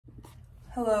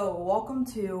Hello, welcome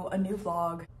to a new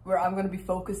vlog where I'm going to be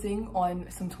focusing on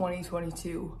some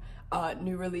 2022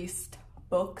 new released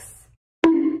books.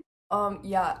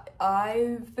 Yeah,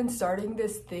 I've been starting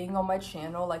this thing on my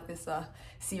channel, like this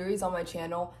series on my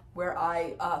channel where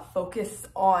I focus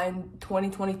on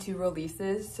 2022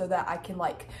 releases so that I can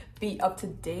like be up to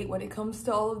date when it comes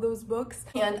to all of those books.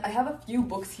 And I have a few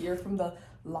books here from the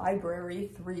library,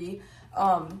 3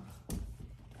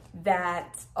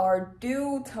 that are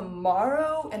due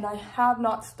tomorrow, and I have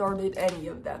not started any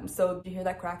of them. So did you hear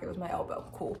that crack? It was my elbow.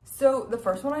 Cool. So the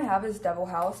first one I have is Devil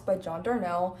House by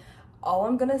Darnielle. All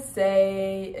I'm gonna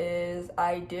say is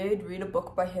I did read a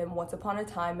book by him once upon a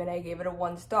time and I gave it a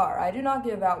 1 star. I do not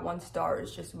give out 1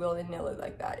 stars just willy-nilly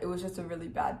like that. It was just a really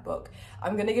bad book.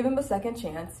 I'm gonna give him a second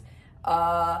chance.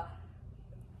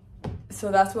 So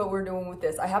that's what we're doing with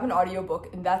this. I have an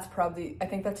audiobook, and that's probably, I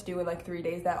think that's due in like 3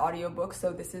 days, that audiobook.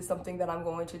 So this is something that I'm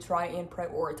going to try and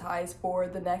prioritize for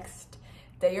the next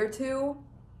day or 2.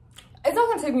 It's not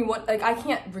gonna take me I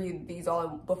can't read these all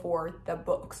before the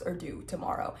books are due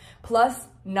tomorrow. Plus,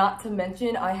 not to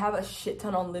mention, I have a shit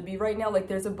ton on Libby right now. Like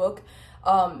there's a book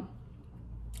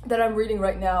that I'm reading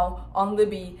right now on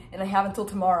Libby, and I have until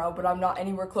tomorrow, but I'm not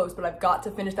anywhere close. But I've got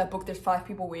to finish that book. There's 5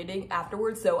 people waiting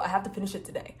afterwards, so I have to finish it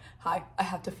today. I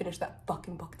have to finish that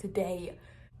fucking book today.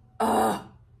 I'm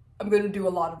gonna do a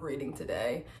lot of reading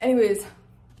today. Anyways,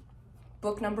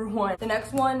 book number 1. The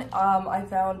next one I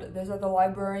found this at the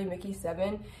library, Mickey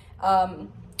 7. I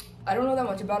don't know that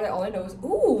much about it. All I know is,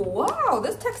 ooh, wow,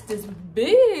 this text is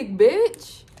big,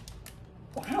 bitch.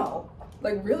 Wow,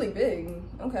 like really big.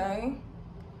 Okay.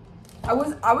 I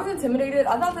was intimidated.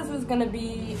 I thought this was gonna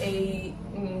be a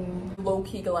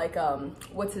low-key like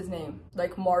what's his name,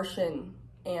 like Martian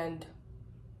and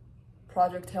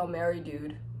Project Hail Mary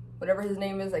dude, whatever his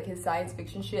name is, like his science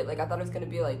fiction shit. Like I thought it was gonna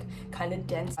be like kind of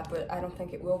dense, but I don't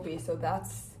think it will be, so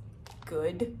that's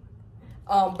good.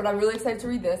 But I'm really excited to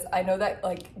read this. I know that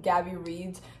like Gabby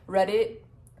Reeds read it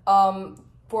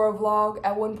for a vlog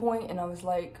at one point, and I was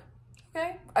like,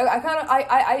 okay.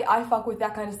 I fuck with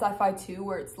that kind of sci-fi too,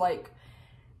 where it's like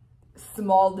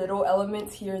small little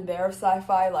elements here and there of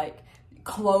sci-fi, like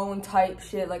clone type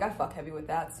shit. Like I fuck heavy with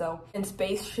that. So, and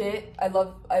space shit, I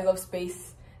love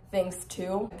space things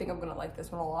too. I think I'm gonna like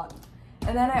this one a lot.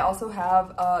 And then I also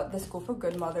have The School for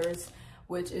Good Mothers,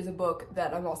 which is a book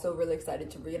that I'm also really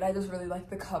excited to read. I just really like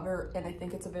the cover, and I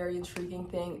think it's a very intriguing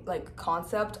thing, like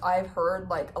concept. I've heard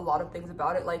like a lot of things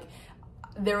about it. Like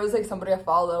there was like somebody I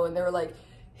follow, and they were like,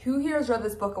 who here has read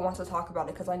this book and wants to talk about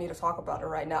it, because I need to talk about it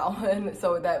right now. And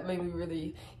so that made me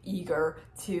really eager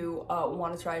to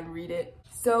want to try and read it.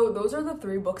 So those are the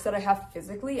 3 books that I have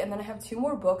physically, and then I have 2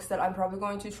 more books that I'm probably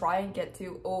going to try and get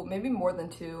to. Oh, maybe more than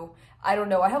 2. I don't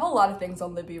know. I have a lot of things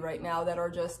on Libby right now that are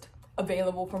just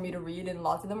available for me to read, and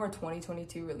lots of them are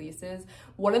 2022 releases.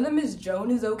 One of them is Joan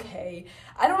is Okay.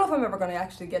 I don't know if I'm ever going to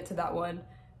actually get to that one,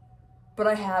 but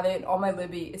I have it on my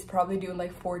Libby. It's probably due in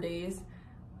like 4 days.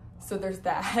 So there's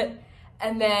that.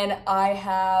 And then I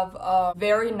have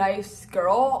Very Nice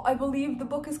Girl, I believe the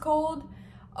book is called,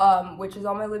 which is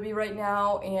on my Libby right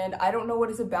now. And I don't know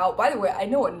what it's about. By the way, I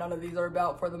know what none of these are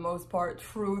about for the most part,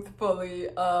 truthfully.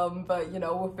 But you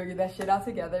know, we'll figure that shit out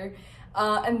together.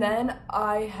 And then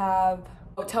I have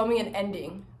Tell Me an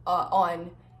Ending on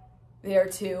there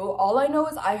too. All I know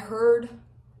is I heard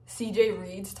CJ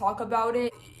Reeds talk about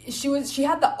it. She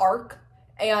had the arc,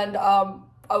 and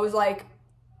I was like,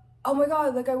 oh my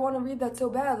god, like I want to read that so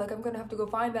bad, like I'm gonna have to go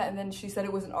find that. And then she said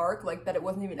it was an arc, like that it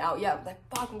wasn't even out yet. I was like,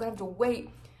 fuck, I'm gonna have to wait.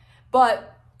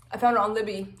 But I found it on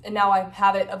Libby, and now I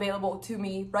have it available to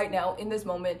me right now in this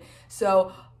moment.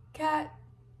 So Cat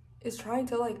is trying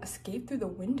to like escape through the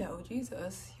window.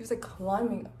 Jesus, he was like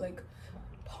climbing, like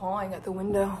pawing at the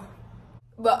window.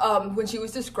 But when she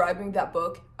was describing that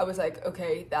book, I was like,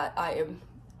 okay, that I am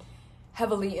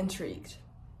heavily intrigued.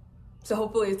 So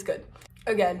hopefully it's good.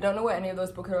 Again, don't know what any of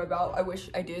those books are about. I wish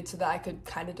I did so that I could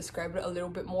kind of describe it a little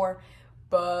bit more,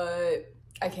 but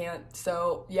I can't.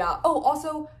 So yeah. Oh,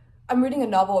 also, I'm reading a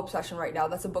novel obsession right now.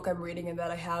 That's a book I'm reading and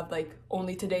that I have like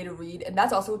only today to read, and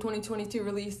that's also a 2022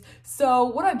 release. So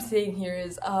what I'm saying here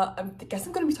is I guess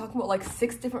I'm gonna be talking about like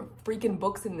 6 different freaking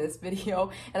books in this video,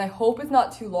 and I hope it's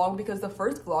not too long, because the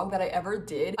first vlog that I ever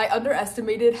did, I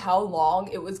underestimated how long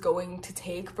it was going to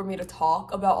take for me to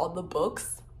talk about all the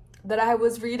books that I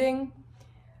was reading.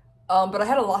 But I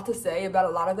had a lot to say about a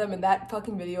lot of them, and that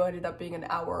fucking video ended up being an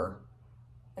hour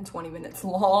and 20 minutes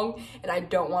long, and I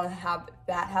don't want to have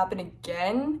that happen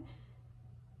again,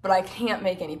 but I can't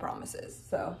make any promises.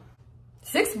 So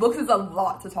 6 books is a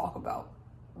lot to talk about,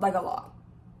 like a lot.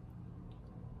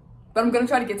 But I'm gonna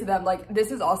try to get to them. Like,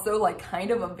 this is also like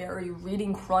kind of a very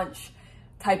reading crunch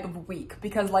type of week,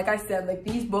 because like I said, like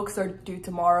these books are due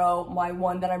tomorrow. My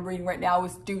one that I'm reading right now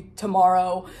is due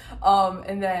tomorrow,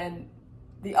 and then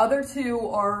the other two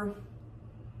are,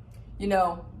 you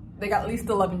know, they got at least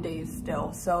 11 days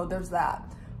still, so there's that.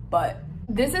 But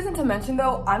this isn't to mention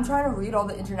though, I'm trying to read all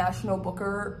the international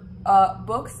Booker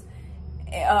books,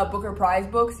 Booker Prize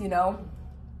books, you know,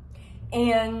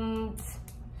 and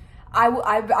I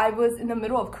was in the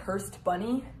middle of Cursed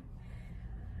Bunny.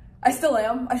 I still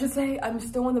am, I should say. I'm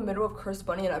still in the middle of Cursed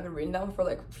Bunny, and I've been reading that one for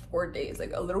like 4 days,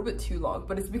 like a little bit too long,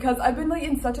 but it's because I've been like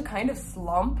in such a kind of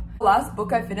slump. The last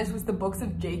book I finished was The Books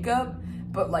of Jacob,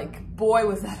 but like, boy,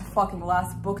 was that a fucking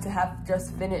last book to have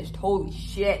just finished. Holy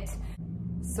shit.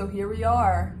 So here we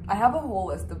are. I have a whole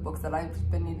list of books that I've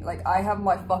been, like, I have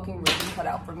my fucking ribbon cut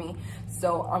out for me.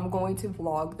 So I'm going to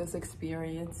vlog this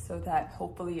experience so that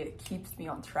hopefully it keeps me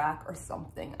on track or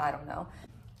something. I don't know.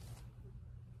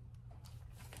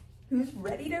 Who's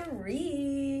ready to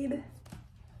read?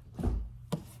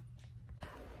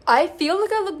 I feel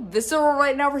like I look visceral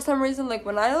right now for some reason. Like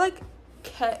when I like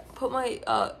put my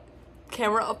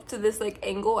camera up to this like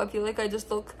angle, I feel like I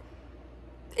just look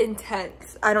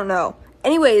intense. I don't know.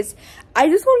 Anyways, I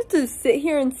just wanted to sit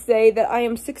here and say that I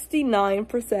am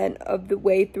 69% of the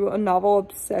way through a novel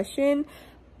obsession,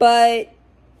 but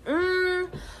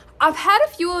I've had a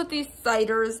few of these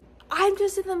ciders. I'm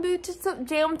just in the mood to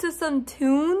jam to some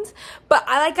tunes, but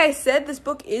like I said, this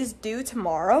book is due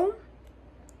tomorrow.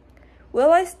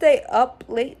 Will I stay up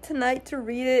late tonight to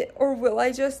read it, or will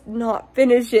I just not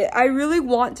finish it? I really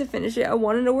want to finish it. I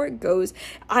want to know where it goes.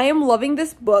 I am loving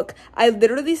this book. I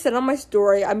literally said on my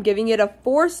story, I'm giving it a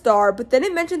 4-star, but then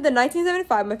it mentioned the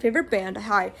 1975, my favorite band.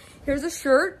 Hi, here's a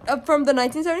shirt from the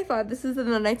 1975. This is the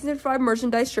 1975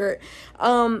 merchandise shirt.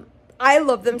 I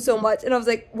love them so much, and I was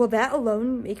like, will that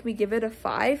alone make me give it a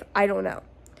 5? I don't know.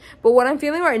 But what I'm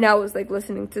feeling right now is like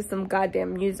listening to some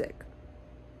goddamn music.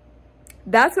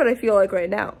 That's what I feel like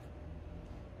right now.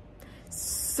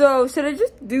 So should I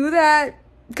just do that?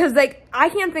 Because like I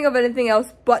can't think of anything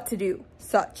else but to do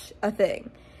such a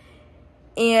thing.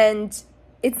 And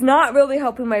it's not really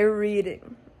helping my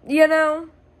reading, you know?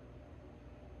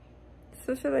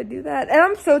 So should I do that? And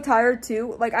I'm so tired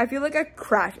too. Like I feel like I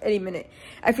crash any minute.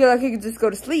 I feel like I could just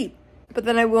go to sleep. But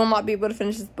then I will not be able to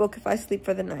finish this book if I sleep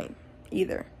for the night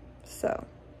either. So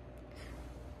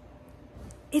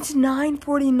it's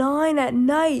 9:49 at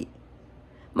night.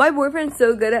 My boyfriend's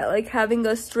so good at like having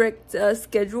a strict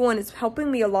schedule, and it's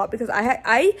helping me a lot because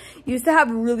I used to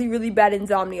have really bad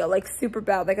insomnia, like super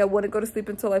bad. Like I wouldn't go to sleep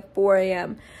until like 4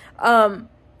 a.m.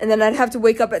 And then I'd have to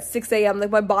wake up at 6 a.m. Like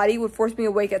my body would force me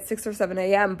awake at 6 or 7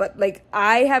 a.m. But like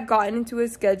I have gotten into a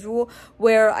schedule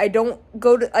where I don't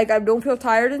go to, like I don't feel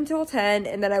tired until 10,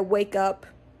 and then I wake up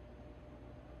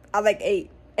at like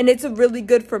 8. And it's really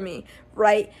good for me,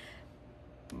 right?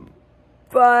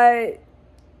 But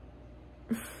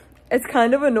it's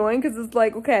kind of annoying because it's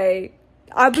like, okay,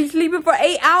 I'll be sleeping for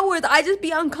 8 hours. I just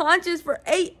be unconscious for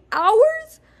 8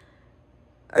 hours?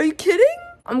 Are you kidding?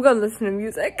 I'm gonna listen to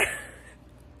music.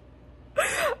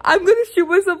 I'm gonna shoot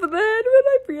myself in the head when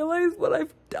I realize what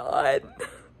I've done.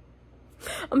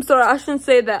 I'm sorry, I shouldn't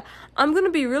say that. I'm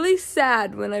gonna be really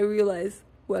sad when I realize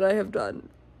what I have done.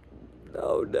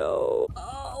 Oh no.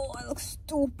 Oh, I look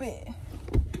stupid.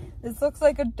 This looks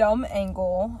like a dumb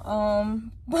angle,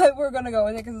 but we're gonna go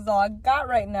with it because it's all I got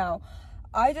right now.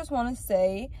 I just want to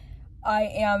say I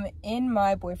am in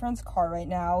my boyfriend's car right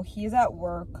now. He's at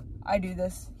work. I do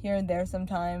this here and there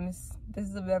sometimes. This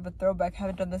is a bit of a throwback. I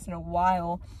haven't done this in a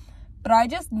while. But I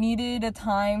just needed a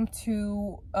time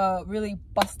to really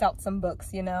bust out some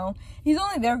books, you know? He's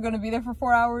only gonna be there for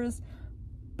 4 hours.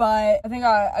 But I think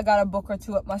I got a book or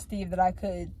two up my sleeve that I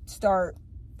could start.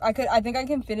 I think I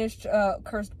can finish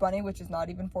Cursed Bunny, which is not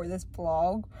even for this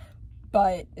vlog,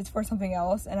 but it's for something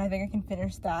else. And I think I can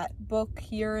finish that book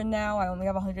here and now. I only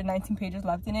have 119 pages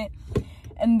left in it.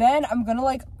 And then I'm gonna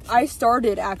like, I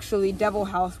started actually Devil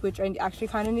House, which I actually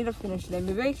kind of need to finish today.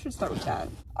 Maybe I should start with that.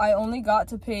 I only got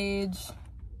to page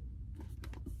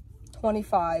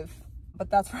 25, but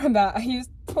that's where I'm at. I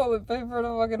used toilet paper to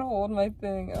fucking hold my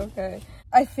thing. Okay.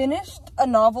 I finished A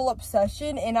Novel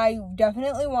Obsession, and I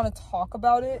definitely want to talk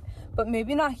about it, but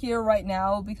maybe not here right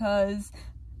now because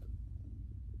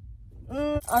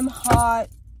I'm hot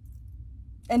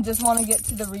and just want to get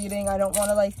to the reading. I don't want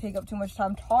to like take up too much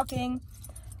time talking.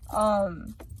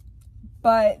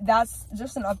 But that's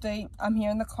just an update. I'm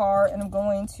here in the car and I'm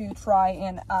going to try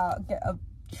and get a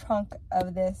chunk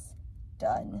of this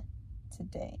done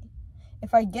today.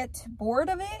 If I get bored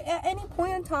of it at any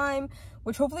point in time,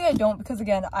 which hopefully I don't, because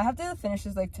again, I have to finish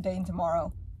this like today and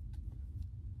tomorrow.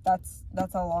 That's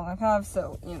how long I have,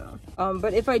 so you know.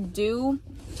 But if I do,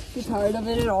 Get tired of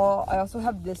it at all. I also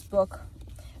have this book.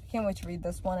 I can't wait to read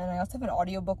this one. And I also have an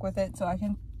audiobook with it, so I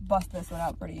can bust this one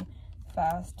out pretty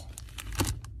fast.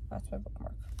 That's my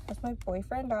bookmark. That's my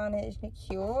boyfriend on it. Isn't it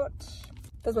cute?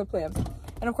 That's my plan.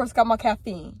 And of course, got my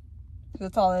caffeine.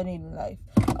 That's all I need in life.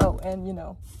 Oh, and you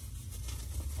know,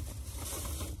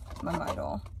 my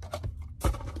Midol.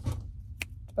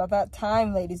 It's about that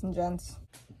time, ladies and gents.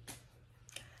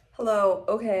 Hello.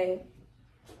 Okay.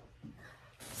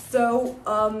 So,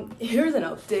 here's an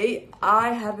update.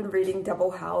 I have been reading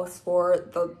Double House for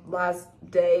the last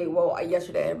day. Well,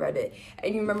 yesterday I read it.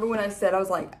 And you remember when I said, I was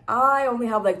like, I only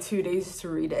have like 2 days to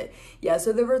read it. Yeah,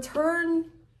 so the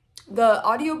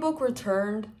audiobook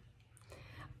returned,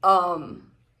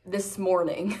 this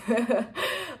morning.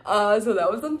 So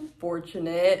that was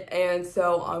unfortunate. And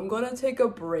so I'm gonna take a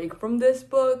break from this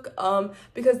book,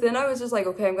 because then I was just like,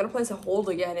 okay, I'm gonna place a hold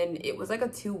again. And it was like a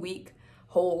 2-week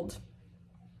hold.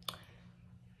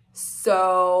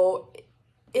 So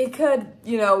it could,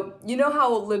 you know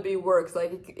how Libby works.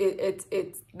 Like it's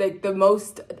like the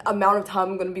most amount of time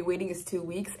I'm going to be waiting is 2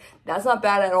 weeks. That's not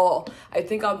bad at all. I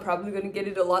think I'm probably going to get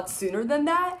it a lot sooner than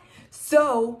that.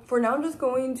 So for now, I'm just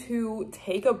going to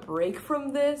take a break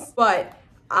from this. But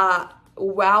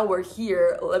while we're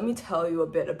here, let me tell you a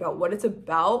bit about what it's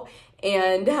about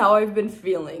and how I've been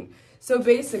feeling. So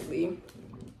basically,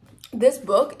 this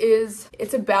book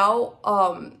it's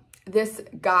about this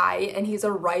guy, and he's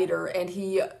a writer, and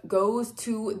he goes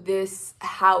to this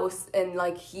house, and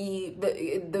like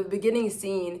the beginning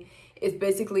scene is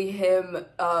basically him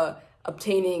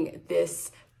obtaining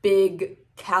this big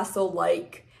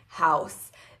castle-like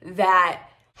house that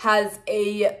has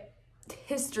a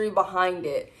history behind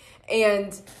it.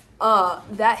 And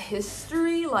that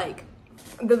history, like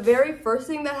the very first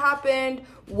thing that happened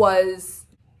was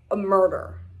a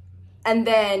murder, and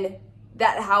then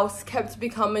that house kept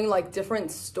becoming like different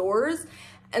stores.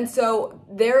 And so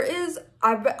there is,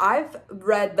 I've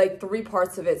read like 3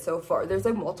 parts of it so far. There's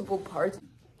like multiple parts.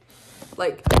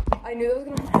 Like, I knew that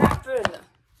was gonna happen.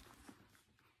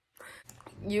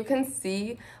 You can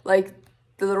see like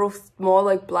the little small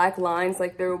like black lines,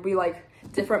 like there will be like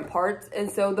different parts. And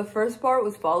so the first part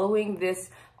was following this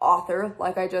author,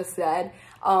 like I just said,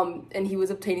 and he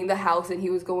was obtaining the house, and he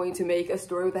was going to make a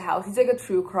story with the house. He's like a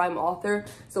true crime author,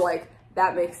 so like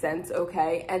that makes sense,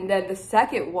 okay? And then the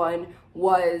second one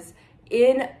was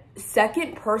in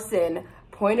second person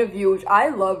point of view, which I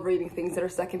love reading things that are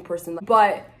second person,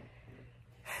 but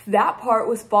that part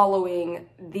was following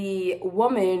the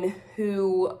woman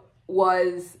who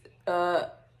was the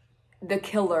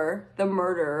killer, the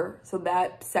murderer. So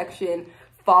that section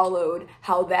followed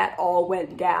how that all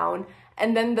went down.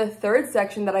 And then the third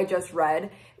section that I just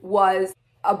read was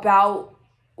about,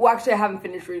 well, actually, I haven't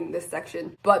finished reading this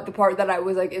section, but the part that I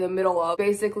was like in the middle of,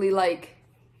 basically like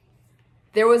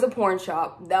there was a porn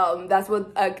shop. That's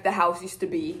what the house used to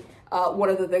be. One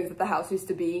of the things that the house used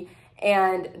to be.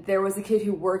 And there was a kid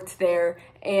who worked there,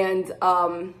 and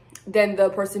then the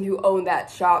person who owned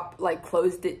that shop like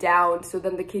closed it down. So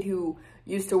then the kid who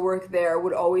used to work there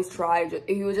would always try,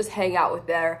 he would just hang out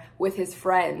with his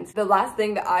friends. The last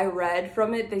thing that I read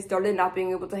from it, they started not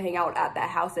being able to hang out at that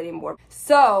house anymore.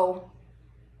 So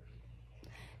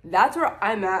that's where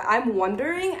I'm at. I'm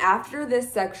wondering after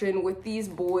this section with these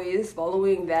boys,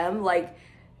 following them, like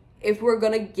if we're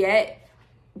gonna get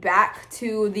back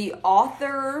to the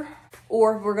author,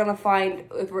 or if we're gonna find,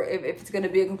 if it's gonna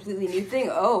be a completely new thing.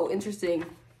 Oh, interesting.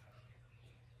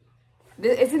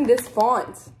 It's in this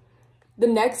font. The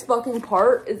next fucking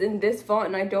part is in this font,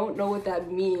 and I don't know what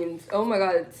that means. Oh my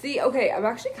god. See, okay, I'm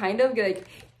actually kind of like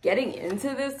getting into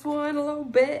this one a little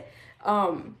bit.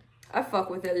 I fuck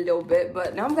with it a little bit,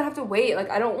 but now I'm gonna have to wait. Like,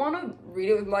 I don't want to read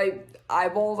it with my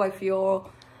eyeballs. I feel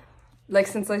like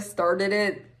since I started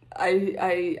it,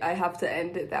 I have to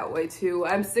end it that way too.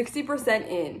 I'm 60%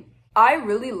 in. I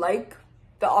really like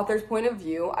the author's point of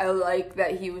view. I like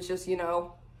that he was just, you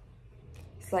know,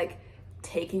 he's like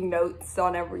taking notes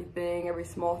on everything, every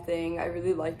small thing. I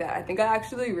really like that. I think I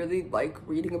actually really like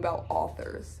reading about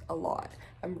authors a lot.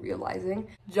 I'm realizing.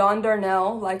 John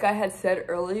Darnielle, like I had said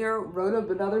earlier, wrote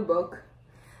another book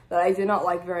that I did not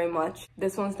like very much.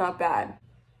 This one's not bad.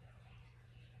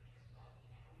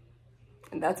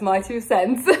 And that's my 2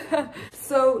 cents.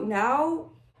 So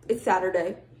now it's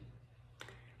Saturday.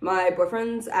 My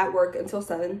boyfriend's at work until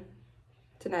 7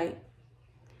 tonight.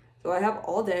 So I have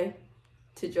all day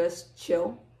to just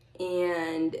chill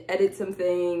and edit some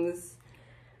things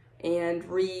and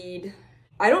read.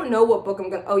 I don't know what book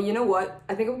I'm gonna, oh, you know what?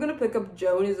 I think I'm gonna pick up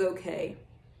Joan is Okay,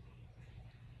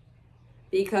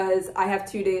 because I have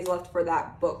 2 days left for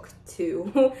that book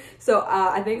too. So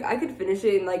I think I could finish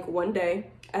it in like 1 day.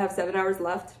 I have 7 hours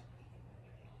left.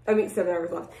 I mean, 7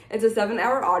 hours left. It's a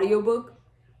 7-hour audiobook.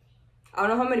 I don't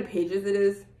know how many pages it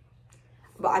is,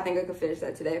 but I think I could finish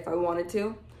that today if I wanted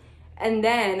to. And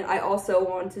then I also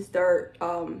want to start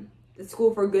the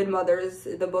School for Good Mothers.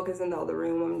 The book is in the other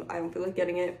room. I don't feel like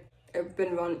getting it. I've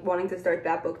been wanting to start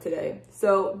that book today.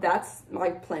 So that's my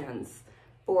plans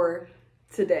for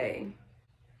today.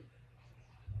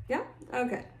 Yeah,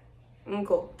 okay,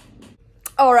 cool.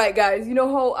 All right, guys, you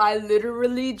know how I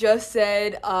literally just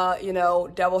said, you know,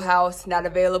 Devil House not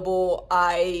available.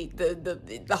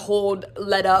 The hold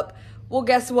let up. Well,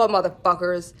 guess what,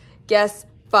 motherfuckers? Guess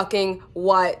fucking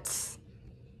what?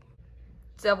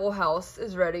 Devil House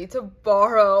is ready to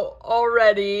borrow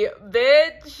already,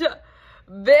 bitch.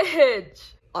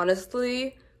 Bitch.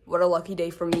 Honestly, what a lucky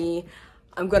day for me.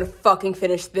 I'm gonna fucking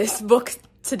finish this book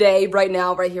today, right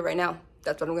now, right here, right now.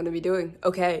 That's what I'm gonna be doing,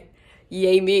 okay?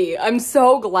 Yay me. I'm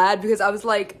so glad because I was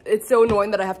like, it's so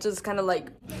annoying that I have to just kind of like...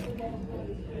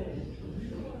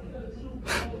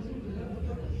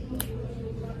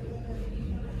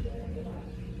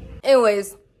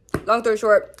 Anyways, long story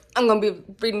short, I'm gonna be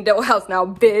reading Devil House now,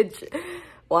 bitch.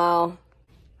 Wow.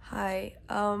 Hi,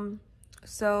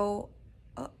 so...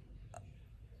 my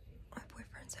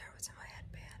boyfriend's hair was in my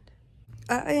headband.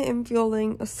 I am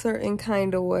feeling a certain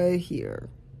kind of way here.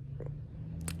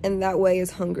 And that way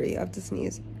is hungry. I have to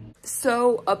sneeze.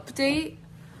 So, update.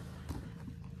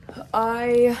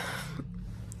 I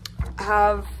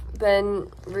have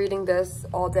been reading this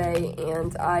all day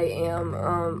and I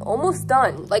am almost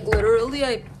done. Like literally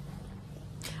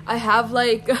I have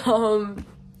like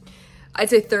I'd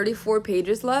say 34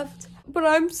 pages left. But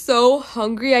I'm so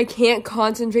hungry. I can't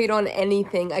concentrate on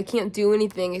anything. I can't do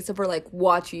anything except for like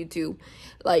watch YouTube.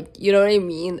 Like, you know what I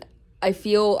mean?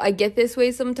 I get this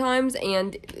way sometimes,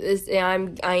 and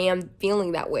I am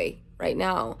feeling that way right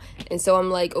now. And so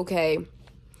I'm like, okay,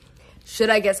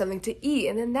 should I get something to eat?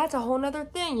 And then that's a whole nother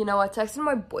thing. You know, I texted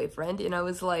my boyfriend and I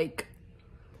was like,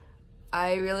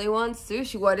 I really want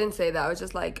sushi. Well, I didn't say that. I was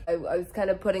just like, I was kind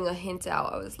of putting a hint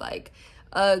out. I was like,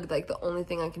 like the only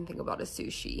thing I can think about is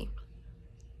sushi.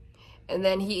 And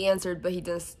then he answered, but he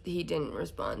didn't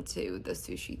respond to the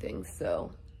sushi thing,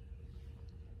 so...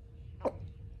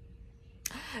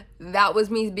 That was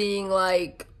me being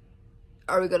like,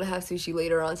 are we gonna have sushi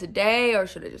later on today, or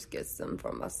should I just get some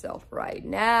for myself right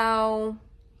now?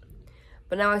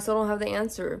 But now I still don't have the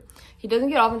answer. He doesn't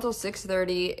get off until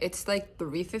 6:30. It's like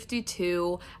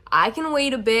 3:52. I can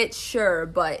wait a bit, sure,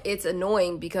 but it's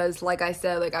annoying because, like I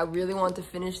said, like I really want to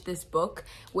finish this book,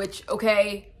 which,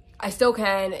 okay, I still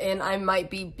can, and I might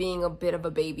be being a bit of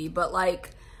a baby, but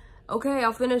like, okay,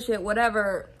 I'll finish it,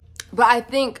 whatever. But I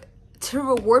think to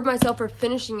reward myself for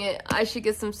finishing it, I should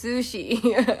get some sushi.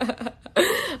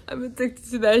 I'm addicted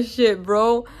to that shit,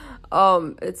 bro.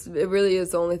 It really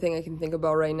is the only thing I can think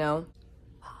about right now.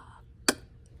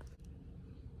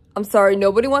 I'm sorry,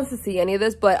 nobody wants to see any of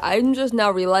this, but I'm just now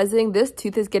realizing this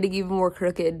tooth is getting even more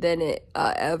crooked than it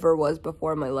ever was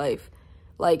before in my life.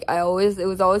 Like, it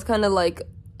was always kind of like,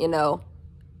 you know,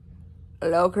 a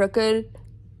little crooked,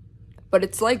 but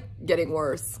it's like getting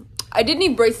worse. I did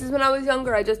need braces when I was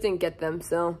younger, I just didn't get them,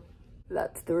 so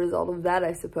that's the result of that,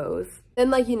 I suppose. And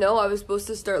like, you know, I was supposed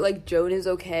to start like Joan is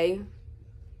okay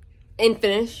and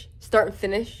finish, start and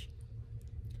finish.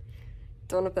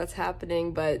 Don't know if that's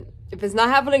happening, but if it's not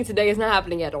happening today, it's not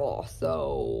happening at all,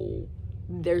 so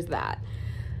there's that.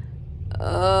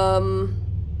 I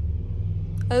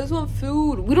just want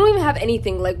food. We don't even have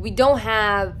anything, like we don't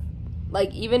have,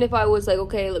 like even if I was like,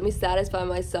 okay, let me satisfy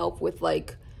myself with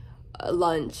like a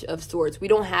lunch of sorts, we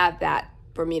don't have that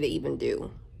for me to even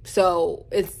do. So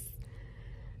it's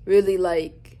really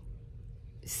like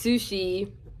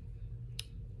sushi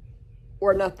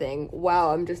or nothing.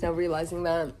 Wow, I'm just now realizing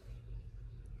that.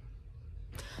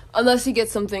 Unless he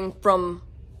gets something from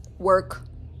work,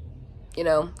 you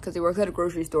know, because he works at a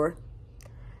grocery store.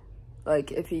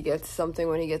 Like if he gets something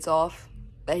when he gets off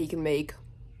that he can make.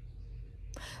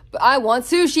 But I want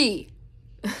sushi!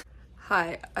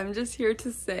 Hi, I'm just here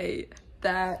to say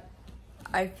that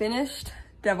I finished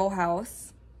Devil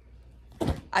House.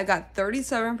 I got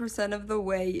 37% of the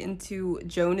way into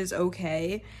Joan is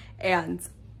okay, and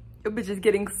it was just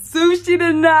getting sushi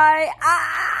tonight.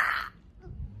 Ah!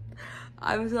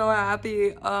 I'm so happy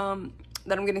that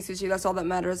I'm getting sushi. That's all that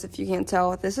matters, if you can't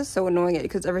tell. This is so annoying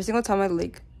because every single time I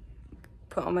like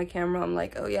put on my camera, I'm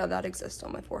like, oh yeah, that exists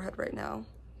on my forehead right now.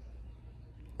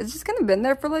 It's just kind of been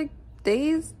there for like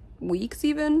days, weeks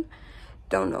even.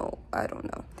 Don't know. I don't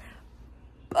know.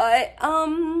 But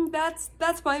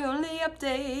that's my only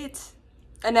update.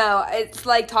 I know, it's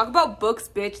like, talk about books,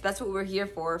 bitch. That's what we're here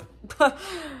for.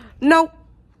 No.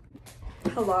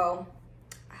 Hello,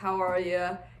 how are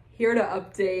you? Here to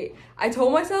update. I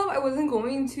told myself I wasn't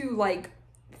going to like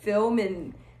film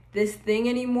in this thing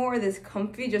anymore, this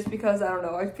comfy, just because I don't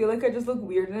know, I feel like I just look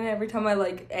weird in it every time I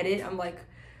like edit. I'm like,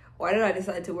 why did I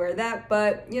decide to wear that?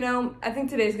 But you know, I think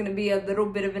today's gonna be a little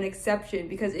bit of an exception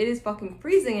because it is fucking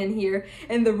freezing in here,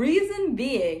 and the reason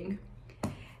being,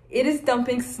 it is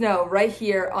dumping snow right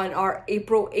here on our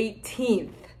April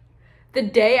 18th. The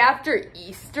day after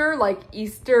Easter, like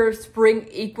Easter spring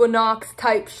equinox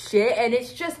type shit, and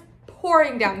it's just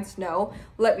pouring down snow.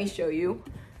 Let me show you.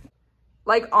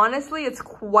 Like, honestly, it's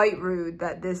quite rude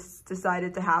that this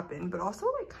decided to happen, but also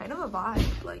like kind of a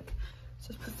vibe. Like,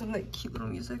 just put some like cute little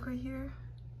music right here.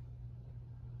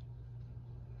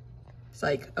 It's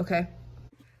like, okay.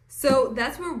 So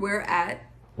that's where we're at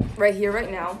right here, right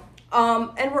now.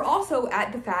 And we're also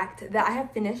at the fact that I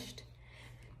have finished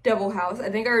Devil House.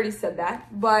 I think I already said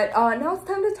that, but now it's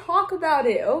time to talk about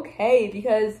it. Okay,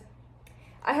 because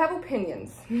I have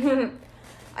opinions.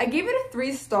 I gave it a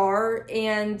 3-star,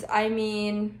 and I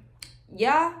mean,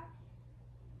 yeah,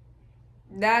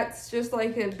 that's just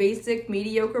like a basic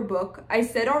mediocre book. I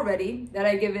said already that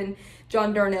I'd given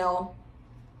John Darnielle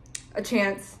a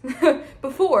chance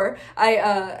before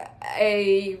I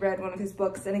read one of his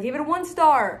books, and I gave it a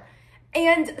 1-star.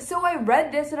 And so I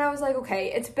read this and I was like,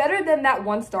 okay, it's better than that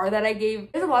 1-star that I gave.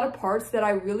 There's a lot of parts that I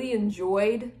really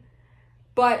enjoyed,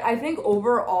 but I think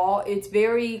overall it's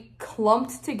very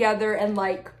clumped together and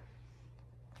like,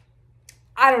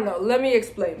 I don't know, let me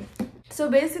explain. So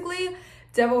basically,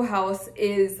 Devil House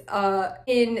is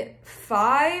in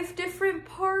 5 different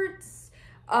parts.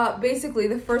 Basically,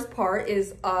 the first part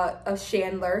is of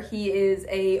Chandler. He is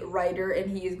a writer,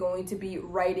 and he is going to be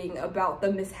writing about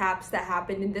the mishaps that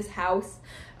happened in this house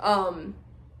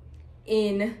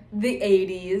in the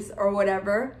 80s or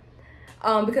whatever.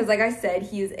 Because like I said,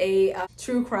 he's a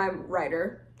true crime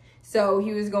writer. So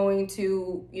he was going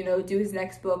to, you know, do his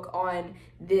next book on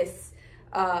this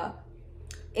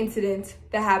incident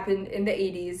that happened in the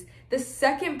 80s. The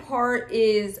second part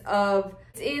is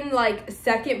it's in like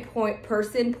second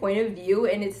person point of view,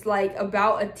 and it's like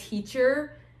about a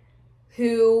teacher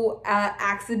who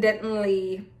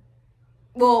accidentally,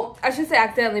 well, I shouldn't say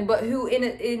accidentally, but who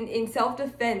in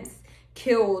self-defense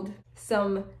killed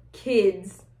some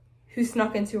kids who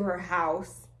snuck into her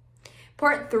house.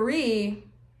 Part 3,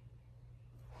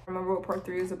 I remember what part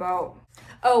 3 is about.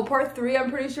 Oh, part 3, I'm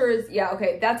pretty sure is, yeah,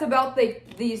 okay. That's about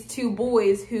like these 2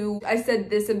 boys who, I said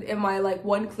this in my like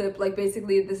one clip, like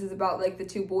basically this is about like the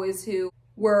 2 boys who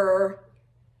were,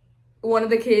 one of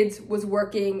the kids was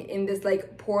working in this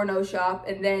like porno shop,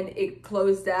 and then it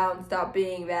closed down, stopped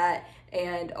being that,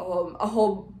 and a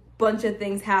whole bunch of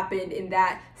things happened in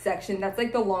that section. That's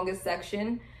like the longest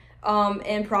section.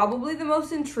 And probably the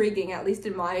most intriguing, at least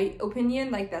in my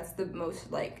opinion. Like that's the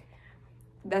most like,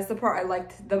 that's the part I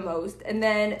liked the most. And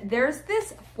then there's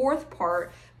this 4th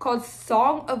part called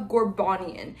Song of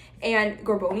Gorbonian.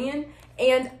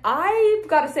 And I've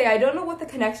got to say, I don't know what the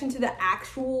connection to the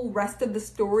actual rest of the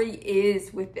story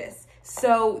is with this.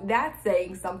 So that's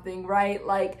saying something, right?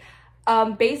 Like,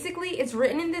 basically it's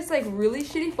written in this like really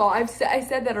shitty font. I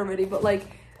said that already, but like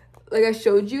I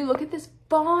showed you, look at this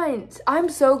font. I'm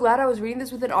so glad I was reading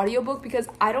this with an audiobook, because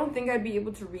I don't think I'd be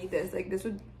able to read this. Like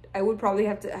I would probably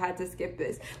had to skip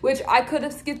this, which I could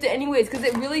have skipped it anyways, because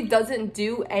it really doesn't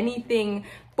do anything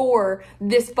for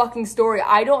this fucking story.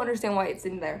 I don't understand why it's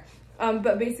in there.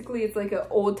 But basically it's like an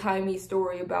old-timey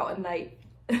story about a night.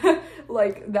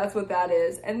 Like that's what that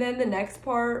is. And then the next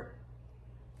part,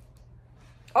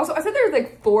 also I said there's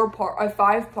like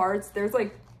 5 parts. There's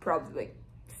like probably like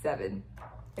 7,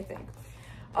 I think.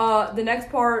 The next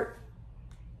part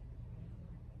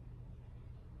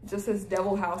just says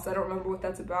Devil House. I don't remember what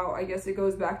that's about. I guess it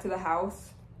goes back to the house,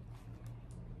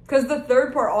 because the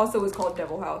 3rd part also was called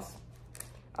Devil House.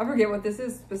 I forget what this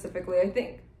is specifically. I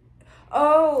think,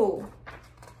 oh,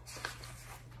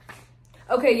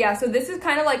 okay, yeah, so this is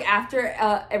kind of like after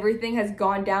everything has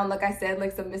gone down. Like I said,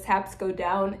 like some mishaps go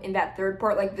down in that 3rd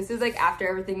part. Like this is like after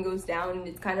everything goes down, and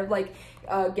it's kind of like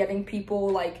getting people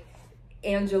like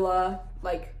Angela,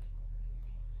 like,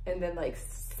 and then like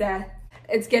Seth.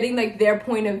 It's getting like their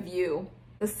point of view.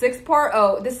 The 6th part,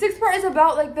 the 6th part is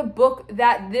about like the book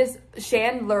that this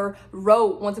Chandler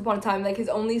wrote once upon a time, like his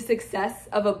only success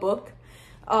of a book.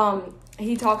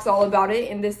 He talks all about it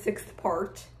in this 6th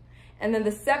part. And then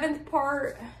the 7th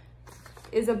part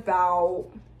is about,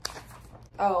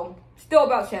 still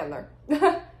about Chandler.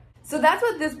 So that's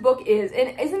what this book is.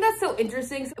 And isn't that so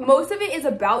interesting? Most of it is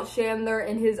about Chandler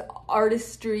and his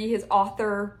artistry, his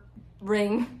author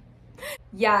ring.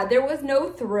 Yeah, there was no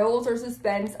thrills or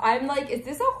suspense. I'm like, is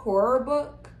this a horror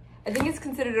book? I think it's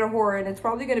considered a horror, and it's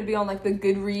probably going to be on like the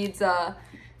Goodreads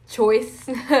choice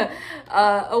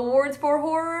awards for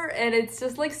horror, and it's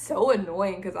just like so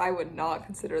annoying because I would not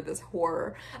consider this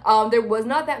horror. There was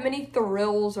not that many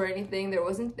thrills or anything. There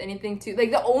wasn't anything to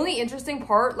like, the only interesting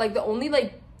part, like the only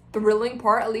like thrilling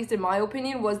part, at least in my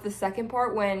opinion, was the second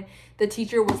part when the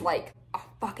teacher was like, oh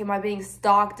fuck, am I being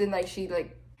stalked, and like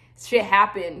shit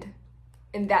happened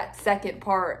in that second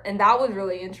part, and that was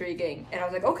really intriguing. And I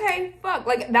was like, okay, fuck,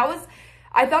 like that was,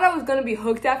 I thought I was gonna be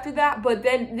hooked after that, but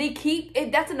then they keep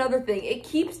it. That's another thing, it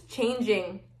keeps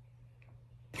changing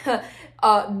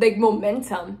like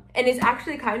momentum, and it's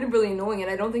actually kind of really annoying, and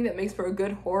I don't think that makes for a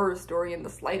good horror story in the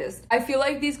slightest. I feel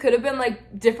like these could have been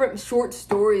like different short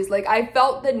stories. Like I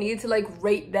felt the need to like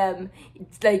rate them,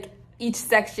 like each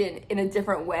section in a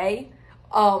different way.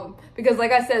 Because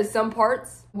like I said, some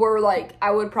parts were like,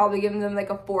 I would probably give them like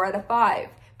a 4 out of 5.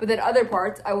 But then other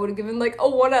parts, I would have given like a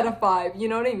 1 out of 5. You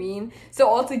know what I mean? So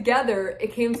altogether,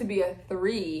 it came to be a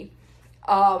 3.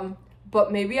 But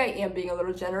maybe I am being a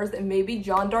little generous, and maybe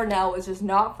John Darnielle is just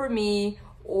not for me,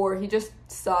 or he just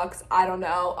sucks. I don't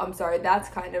know. I'm sorry. That's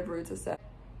kind of rude to say.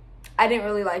 I didn't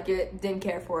really like it. Didn't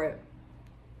care for it.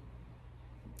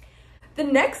 The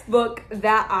next book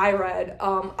that I read,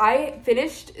 I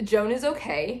finished Joan is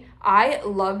Okay. I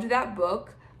loved that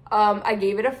book. I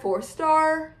gave it a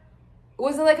 4-star. It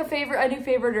wasn't like a new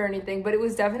favorite or anything, but it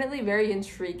was definitely very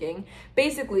intriguing.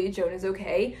 Basically, Joan is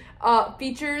Okay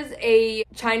features a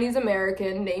Chinese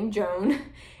American named Joan,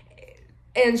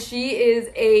 and she is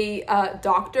a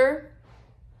doctor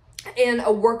and a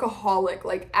workaholic,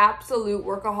 like absolute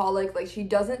workaholic. Like she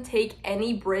doesn't take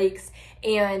any breaks,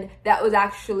 and that was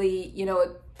actually, you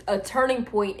know, a turning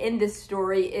point in this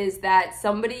story is that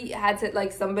somebody had to,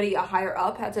 like somebody, a higher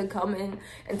up had to come in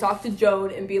and talk to Joan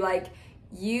and be like,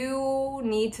 you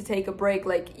need to take a break.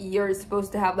 Like you're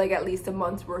supposed to have like at least a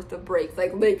month's worth of breaks.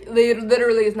 Like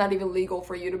literally it's not even legal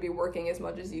for you to be working as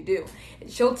much as you do.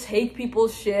 She'll take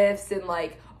people's shifts and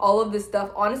like all of this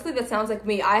stuff. Honestly, that sounds like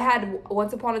me. I had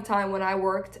once upon a time when I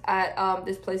worked at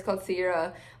this place called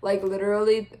Sierra, like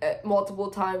literally multiple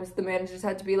times the managers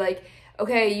had to be like,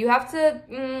 okay, you have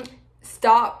to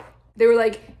stop. They were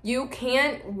like, you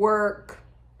can't work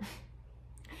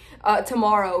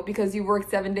tomorrow because you worked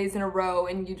 7 days in a row,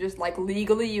 and you just like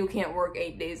legally you can't work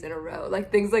 8 days in a row.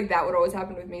 Like things like that would always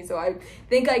happen with me. So I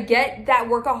think I get that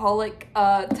workaholic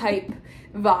type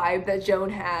vibe that Joan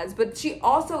has, but she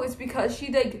also, it's because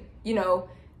she, like, you know,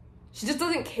 she just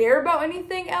doesn't care about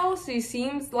anything else. She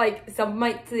seems like, some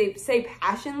might say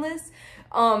passionless.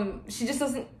 She just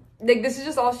doesn't, like, this is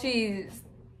just all she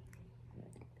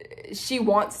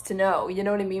wants to know, you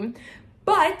know what I mean?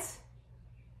 But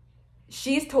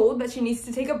she's told that she needs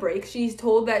to take a break. She's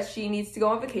told that she needs to go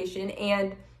on vacation,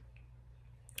 and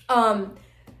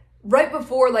right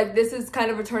before, like, this is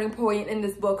kind of a turning point in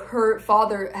this book, her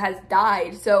father has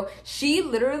died. So she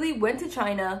literally went to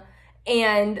China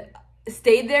and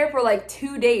stayed there for like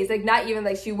 2 days. Like, not even,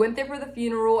 like, she went there for the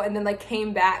funeral and then like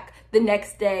came back the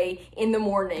next day in the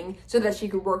morning so that she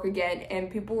could work again. And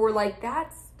people were like,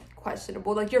 that's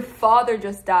questionable. Like, your father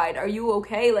just died. Are you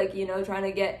okay? Like, you know, trying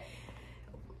to get,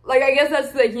 like, I guess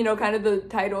that's, like, you know, kind of the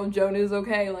title of Joan is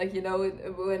Okay, like, you know,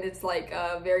 when it's, like,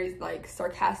 very, like,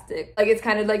 sarcastic. Like, it's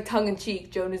kind of, like,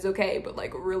 tongue-in-cheek, Joan is okay, but,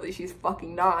 like, really, she's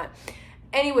fucking not.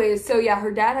 Anyways, so, yeah, her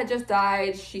dad had just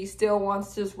died. She still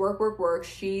wants to just work.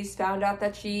 She's found out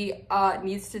that she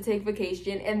needs to take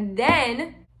vacation. And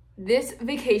then, this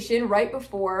vacation right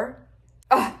before...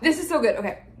 this is so good,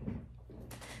 okay.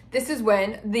 This is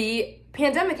when the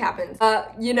pandemic happens.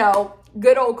 You know,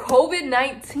 good old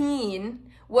COVID-19...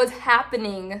 was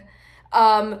happening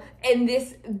in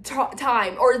this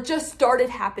time, or it just started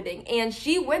happening, and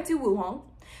she went to Wuhan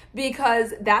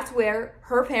because that's where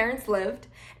her parents lived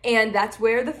and that's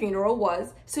where the funeral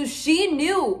was. So she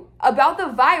knew about the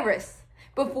virus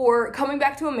before coming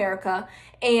back to America,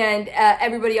 and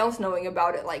everybody else knowing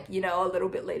about it, like, you know, a little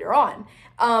bit later on.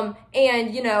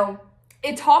 And, you know,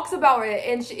 it talks about it,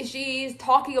 and she's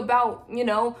talking about, you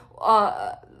know,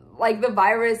 like the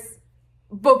virus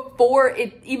before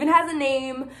it even has a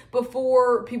name,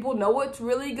 before people know what's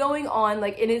really going on,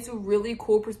 like, and it's a really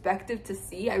cool perspective to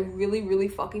see. I really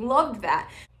fucking loved that.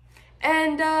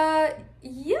 And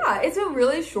yeah, it's a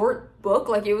really short book.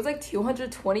 Like, it was like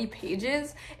 220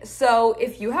 pages. So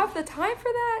if you have the time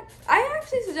for that, I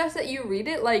actually suggest that you read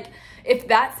it, like, if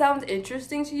that sounds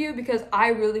interesting to you, because I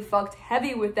really fucked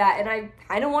heavy with that, and I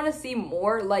kind of want to see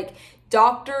more, like,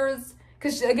 doctors.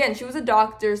 Because, again, she was a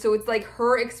doctor, so it's, like,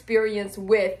 her experience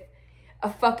with a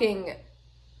fucking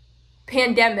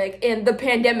pandemic, and the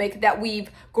pandemic that we've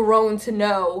grown to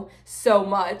know so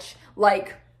much.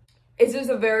 Like, it's just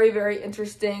a very, very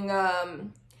interesting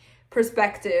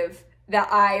perspective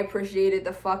that I appreciated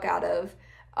the fuck out of.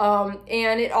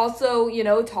 And it also, you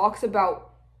know, talks about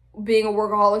being a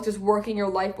workaholic, just working your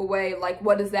life away. Like,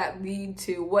 what does that lead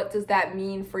to? What does that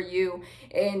mean for you?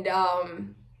 And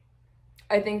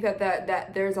I think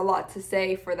that there's a lot to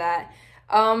say for that.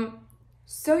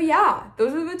 So yeah,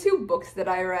 those are the 2 books that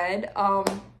I read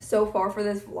so far for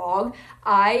this vlog.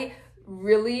 I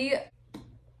really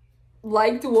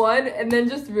liked one and then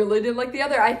just really didn't like the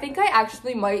other. I think I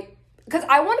actually might, because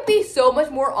I want to be so much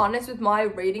more honest with my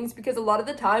ratings, because a lot of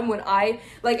the time when I,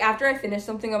 like, after I finish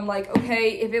something, I'm like,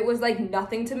 okay, if it was like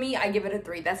nothing to me, I give it a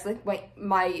 3. That's like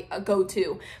my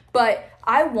go-to. But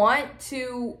I want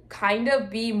to kind of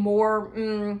be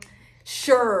more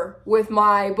sure with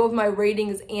both my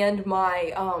ratings and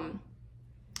my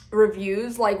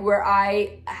reviews, like where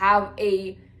I have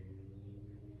a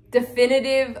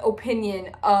definitive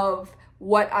opinion of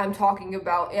what I'm talking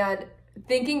about. And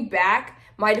thinking back,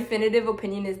 my definitive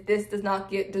opinion is this does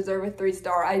not deserve a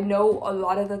 3-star. I know a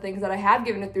lot of the things that I have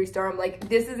given a 3-star, I'm like,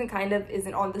 this isn't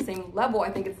on the same level.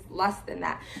 I think it's less than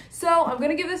that. So I'm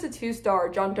gonna give this a 2-star.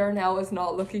 John Darnielle is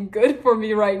not looking good for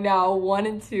me right now. 1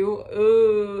 and 2,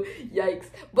 ooh, yikes.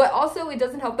 But also, it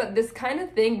doesn't help that this kind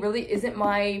of thing really isn't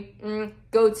my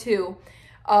go-to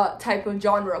type of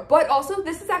genre. But also,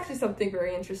 this is actually something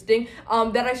very interesting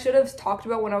that I should have talked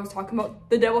about when I was talking about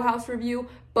the Devil House review,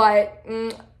 but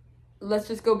let's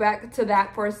just go back to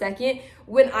that for a second.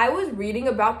 When I was reading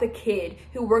about the kid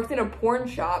who worked in a porn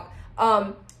shop,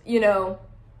 you know,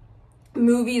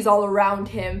 movies all around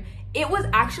him, it was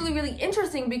actually really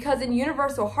interesting, because in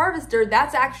Universal Harvester,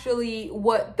 that's actually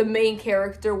what the main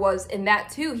character was in that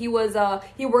too. He was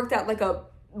he worked at like a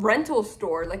rental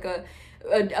store, like a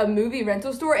movie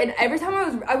rental store, and every time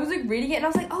I was like reading it, and I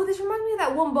was like, oh, this reminds me of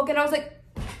that one book, and I was like,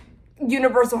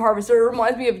 Universal Harvester, it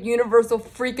reminds me of Universal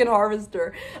freaking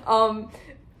Harvester.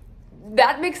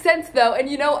 That makes sense though. And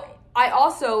you know, I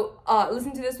also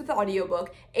listened to this with the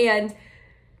audiobook, and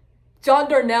John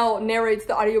Darnielle narrates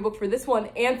the audiobook for this one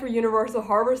and for Universal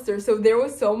Harvester, so there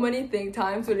was so many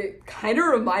times when it kind of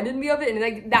reminded me of it, and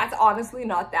like, that's honestly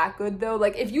not that good though.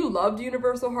 Like, if you loved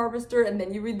Universal Harvester and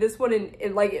then you read this one and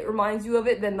it reminds you of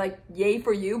it, then like, yay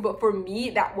for you. But for me,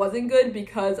 that wasn't good,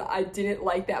 because I didn't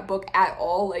like that book at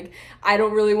all. Like, I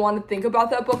don't really want to think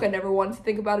about that book. I never wanted to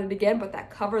think about it again. But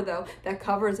that cover though, that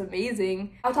cover is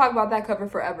amazing. I'll talk about that cover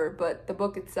forever, but the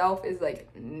book itself is like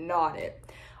not it.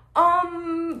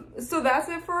 So that's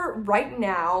it for right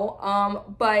now.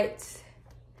 But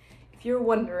if you're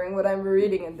wondering what I'm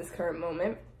reading in this current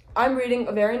moment, I'm reading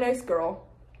A Very Nice Girl.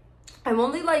 I'm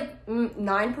only like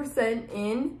 9%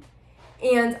 in,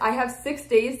 and I have 6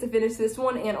 days to finish this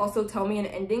one and also tell me an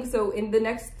ending. So in the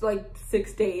next like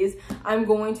 6 days, I'm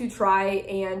going to try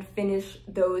and finish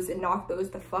those and knock those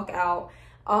the fuck out.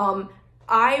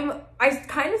 I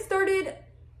kind of started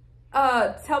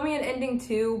Tell Me an Ending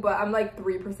too, but I'm like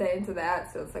 3% into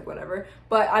that, so it's like whatever.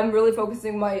 But I'm really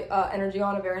focusing my energy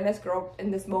on A Very Nice Girl in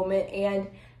this moment, and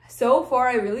so far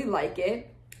I really like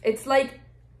it. It's like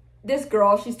this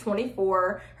girl, she's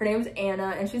 24, her name's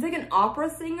Anna, and she's like an opera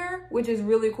singer, which is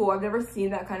really cool. I've never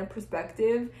seen that kind of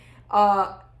perspective.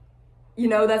 You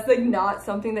know, that's like not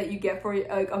something that you get for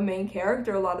like a main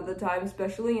character a lot of the time,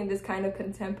 especially in this kind of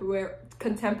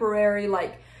contemporary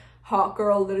like hot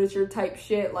girl literature type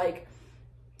shit, like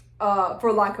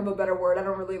for lack of a better word. I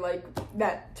don't really like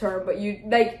that term, but you,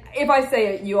 like, if I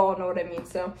say it, you all know what I mean.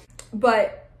 So,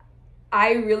 but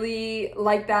I really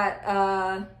like that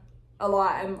a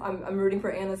lot. I'm rooting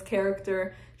for Anna's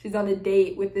character. She's on a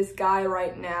date with this guy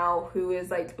right now who is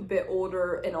like a bit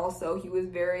older, and also he was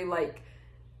very like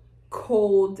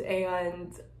cold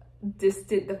and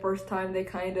distant the first time they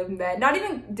kind of met. Not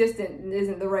even distant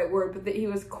isn't the right word, but that he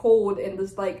was cold and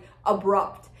just like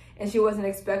abrupt, and she wasn't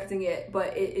expecting it,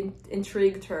 but it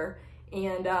intrigued her.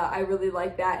 And I really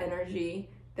like that energy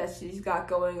that she's got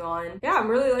going on. Yeah, I'm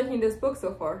really liking this book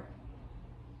so far.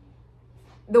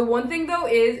 The one thing though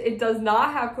is it does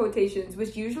not have quotations,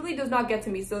 which usually does not get to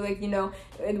me. So like, you know,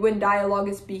 when dialogue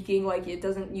is speaking, like it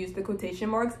doesn't use the quotation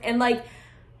marks, and like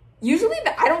usually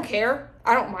I don't care.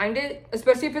 I don't mind it,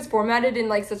 especially if it's formatted in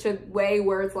like such a way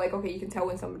where it's like, okay, you can tell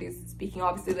when somebody's speaking,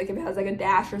 obviously, like if it has like a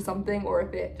dash or something, or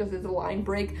if it just is a line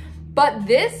break. But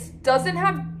this doesn't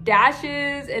have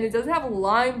dashes, and it doesn't have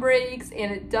line breaks,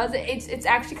 and it doesn't, it's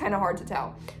actually kind of hard to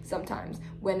tell sometimes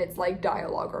when it's like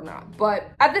dialogue or not. But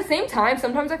at the same time,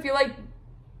 sometimes I feel like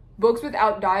books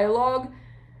without dialogue,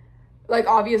 like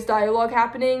obvious dialogue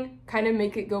happening, kind of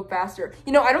make it go faster.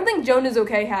 You know, I don't think Joan is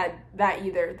Okay had that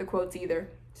either, the quotes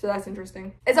either. So that's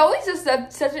interesting. It's always just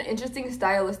such an interesting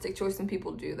stylistic choice when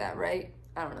people do that, right?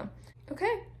 I don't know.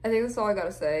 Okay, I think that's all I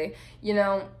gotta say. You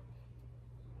know,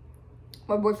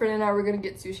 my boyfriend and I were gonna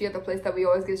get sushi at the place that we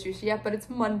always get sushi at, but it's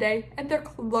Monday and they're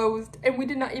closed, and we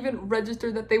did not even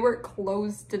register that they were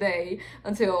closed today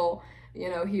until, you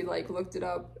know, he like looked it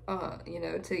up, you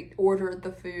know, to order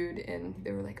the food, and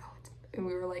they were like, oh, and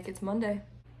we were like, it's Monday.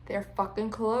 They're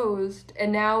fucking closed.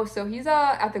 And now, so he's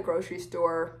at the grocery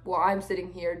store while I'm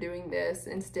sitting here doing this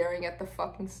and staring at the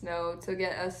fucking snow to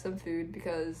get us some food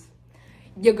because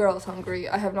your girl's hungry.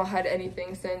 I have not had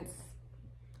anything since,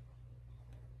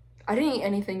 I didn't eat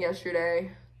anything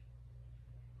yesterday.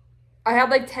 I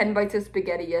had like 10 bites of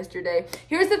spaghetti yesterday.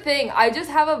 Here's the thing, I just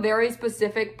have a very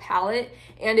specific palate,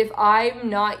 and if I'm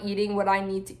not eating what I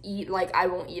need to eat, like, I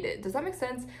won't eat it. Does that make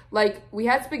sense? Like, we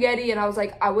had spaghetti and I was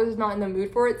like, I was not in the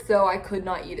mood for it, so I could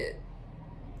not eat it.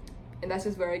 And that's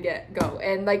just where I go.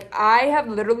 And like, I have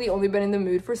literally only been in the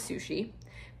mood for sushi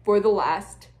for the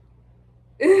last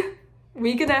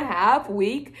week and a half, and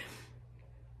we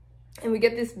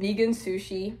get this vegan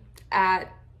sushi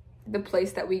at the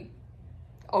place that we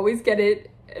always get it,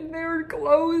 and they're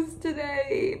closed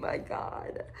today. My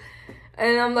god.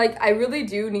 And I'm like, I really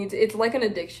do need to, it's like an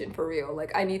addiction for real.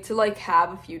 Like, I need to like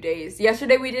have a few days.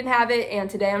 Yesterday we didn't have it, and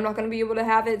today I'm not gonna be able to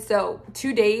have it, so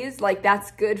 2 days, like,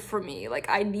 that's good for me. Like,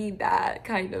 I need that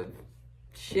kind of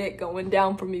shit going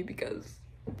down for me because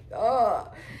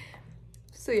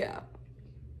so yeah,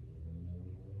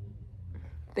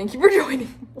 thank you for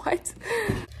joining. What?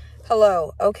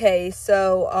 Hello. Okay,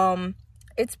 so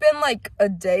it's been like a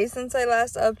day since I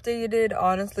last updated.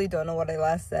 Honestly, don't know what I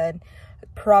last said.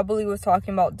 Probably was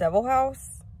talking about Devil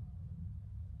House.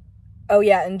 Oh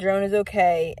yeah, and Joan is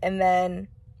okay. And then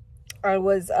I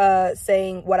was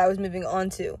saying what I was moving on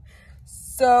to.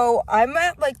 So I'm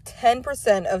at like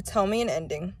 10% of Tell Me an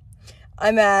Ending.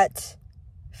 I'm at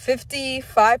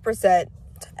 55%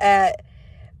 at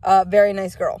Very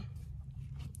Nice Girl.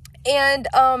 And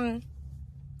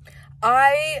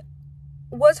I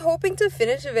was hoping to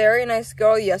finish A Very Nice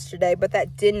Girl yesterday, but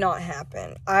that did not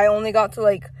happen. I only got to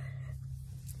like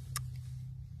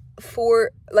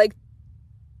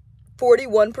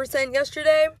 41%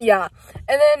 yesterday. Yeah.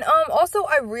 And then also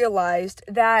I realized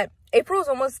that April is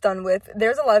almost done with.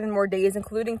 There's 11 more days,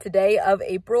 including today, of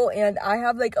April, and I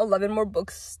have like 11 more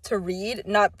books to read.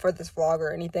 Not for this vlog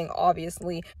or anything,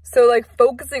 obviously. So like,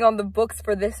 focusing on the books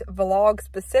for this vlog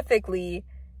specifically,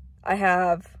 I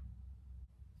have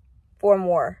 4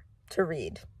 more to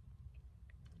read.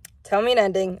 Tell Me an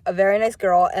Ending, A Very Nice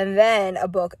Girl, and then a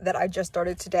book that I just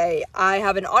started today. I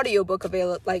have an audiobook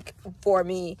available, like, for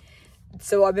me.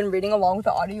 So I've been reading along with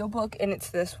the audiobook, and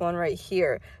it's this one right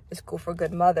here, The School for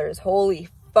Good Mothers. Holy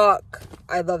fuck,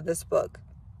 I love this book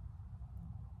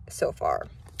so far.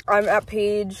 I'm at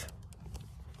page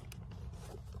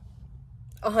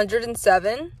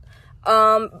 107,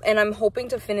 and I'm hoping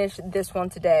to finish this one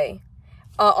today.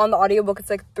 On the audiobook, it's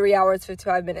like 3 hours,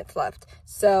 55 minutes left.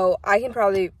 So I can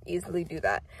probably easily do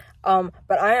that.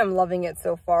 But I am loving it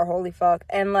so far. Holy fuck.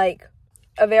 And like,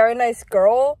 A Very Nice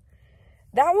Girl,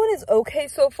 that one is okay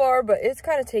so far, but it's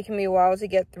kind of taking me a while to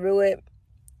get through it.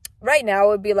 Right now, it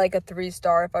would be like a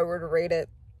 3-star if I were to rate it.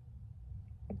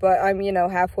 But I'm, you know,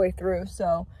 halfway through.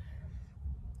 So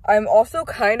I'm also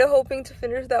kind of hoping to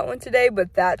finish that one today,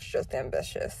 but that's just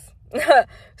ambitious.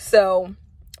 So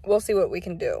we'll see what we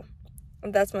can do.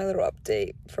 That's my little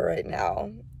update for right now.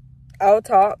 I'll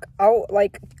talk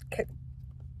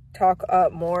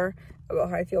more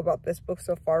about how I feel about this book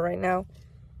so far right now.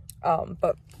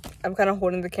 But I'm kind of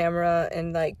holding the camera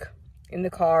and like in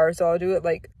the car, so I'll do it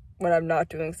like when I'm not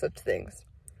doing such things.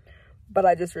 But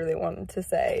I just really wanted to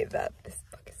say that this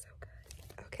book is so good.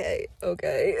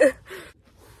 Okay.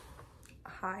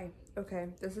 Hi. Okay,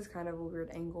 this is kind of a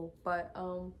weird angle, but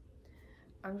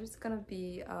I'm just gonna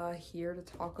be here to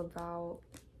talk about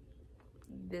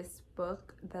this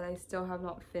book that I still have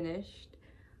not finished,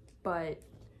 but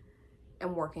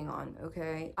am working on,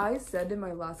 okay? I said in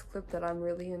my last clip that I'm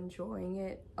really enjoying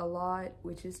it a lot,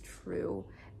 which is true,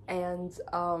 and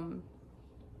I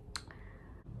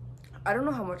don't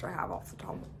know how much I have off the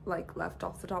top, like left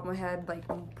off the top of my head, like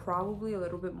probably a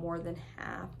little bit more than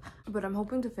half, but I'm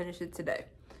hoping to finish it today.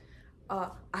 I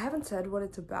haven't said what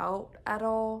it's about at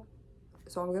all,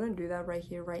 so I'm gonna do that right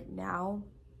here, right now,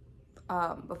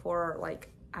 before like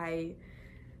I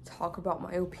talk about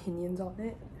my opinions on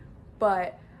it.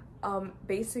 But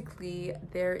basically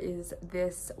there is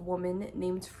this woman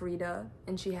named Frida,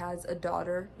 and she has a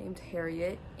daughter named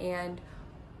Harriet, and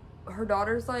her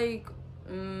daughter's like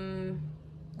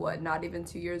what, not even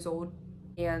 2 years old.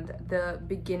 And the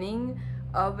beginning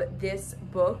of this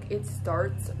book, it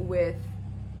starts with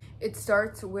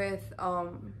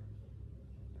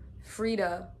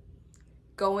Frida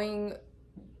going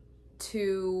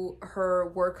to her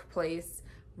workplace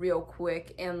real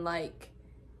quick and like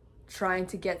trying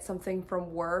to get something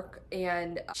from work,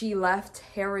 and she left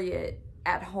Harriet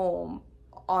at home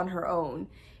on her own.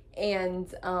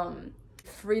 And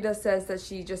Frida says that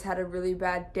she just had a really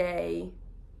bad day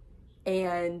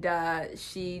and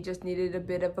she just needed a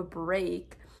bit of a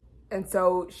break, and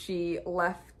so she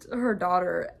left her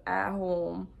daughter at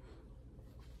home.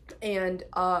 And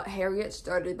Harriet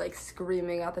started like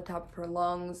screaming at the top of her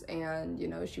lungs, and you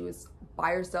know, she was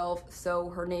by herself, so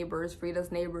her neighbors,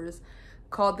 Frida's neighbors,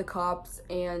 called the cops,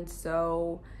 and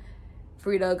so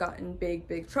Frida got in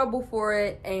big trouble for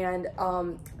it. And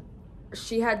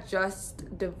she had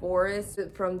just divorced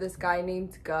from this guy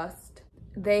named Gus.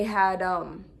 They had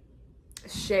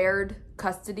shared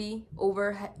custody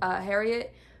over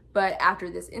Harriet, but after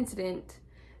this incident,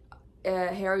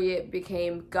 Harriet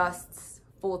became Gus's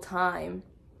full-time,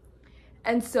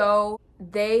 and so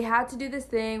they had to do this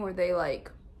thing where they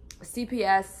like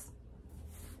CPS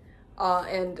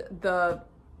and the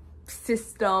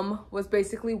system was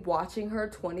basically watching her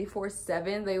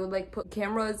 24/7. They would like put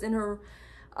cameras in her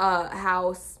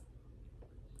house,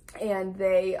 and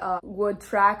they would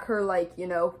track her, like, you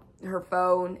know, her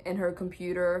phone and her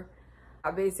computer.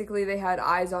 Basically they had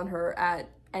eyes on her at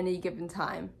any given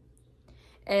time.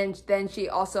 And then she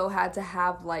also had to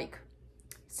have like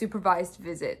supervised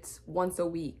visits once a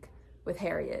week with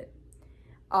Harriet.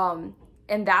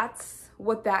 And that's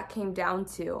what that came down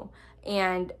to.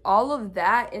 And all of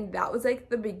that, and that was like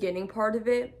the beginning part of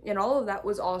it. And all of that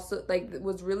was also like, it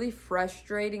was really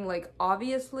frustrating. Like,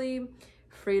 obviously,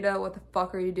 Frida, what the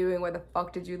fuck are you doing? Why the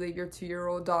fuck did you leave your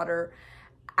 2-year-old daughter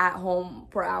at home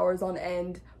for hours on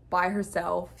end by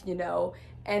herself, you know?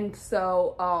 And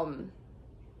so,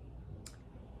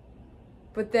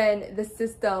 but then the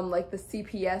system, like the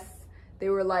CPS, they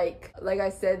were like I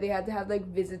said, they had to have like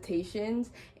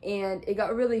visitations, and it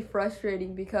got really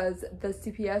frustrating because the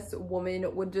CPS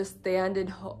woman would just stand and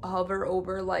hover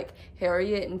over like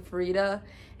Harriet and Frida,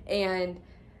 and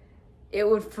it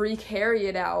would freak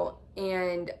Harriet out,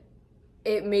 and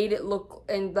it made it look,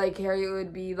 and like Harriet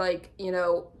would be like, you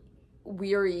know,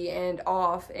 weary and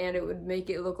off, and it would make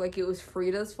it look like it was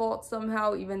Frida's fault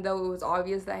somehow, even though it was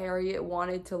obvious that Harriet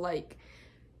wanted to like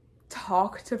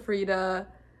talk to Frida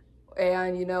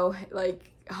and, you know,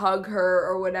 like hug her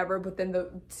or whatever. But then the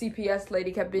CPS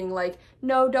lady kept being like,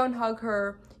 no, don't hug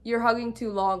her, you're hugging too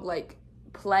long, like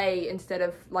play instead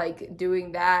of like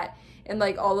doing that. And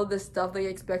like all of this stuff, like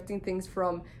expecting things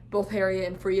from both Harriet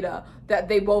and Frida that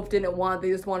they both didn't want.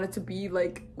 They just wanted to be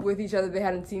like with each other. They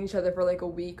hadn't seen each other for like a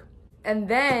week. And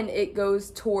then it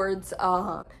goes towards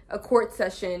a court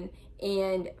session,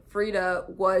 and Frida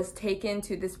was taken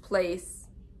to this place,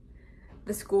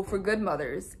 the School for Good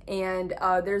Mothers, and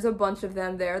there's a bunch of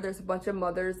them there. There's a bunch of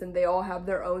mothers, and they all have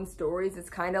their own stories. It's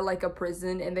kind of like a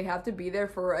prison, and they have to be there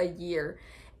for a year,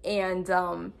 and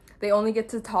they only get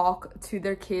to talk to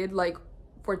their kid like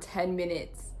for 10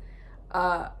 minutes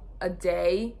a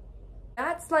day.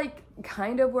 That's like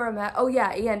kind of where I'm at. Oh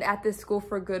yeah, and at this School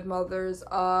for Good Mothers,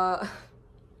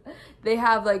 they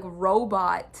have like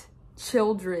robot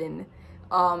children,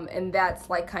 and that's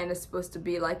like kind of supposed to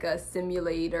be like a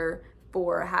simulator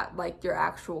for like your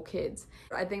actual kids.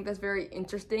 I think that's very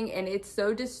interesting, and it's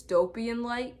so dystopian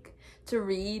like to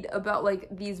read about like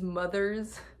these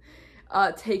mothers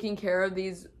taking care of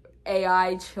these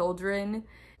AI children.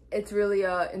 It's really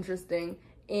interesting,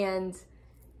 and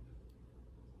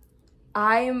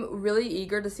I'm really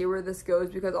eager to see where this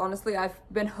goes, because honestly I've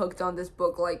been hooked on this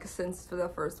book like since the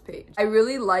first page. I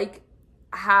really like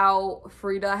how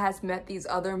Frida has met these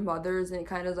other mothers, and it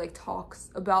kind of like talks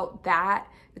about that.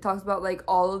 It talks about like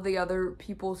all of the other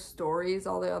people's stories,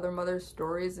 all the other mothers'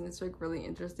 stories, and it's like really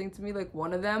interesting to me. Like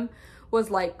one of them was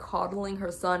like coddling her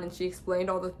son, and she explained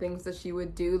all the things that she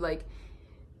would do, like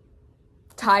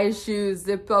tie his shoes,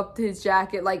 zip up his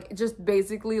jacket, like just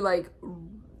basically like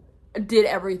did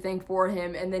everything for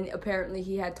him. And then apparently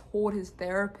he had told his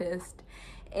therapist,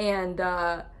 and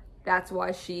that's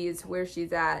why she's where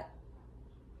she's at.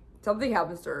 Something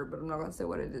happens to her, but I'm not gonna say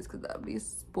what it is because that would be a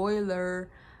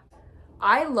spoiler.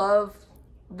 I love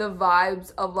the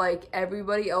vibes of like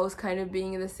everybody else kind of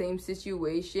being in the same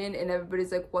situation, and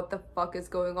everybody's like, what the fuck is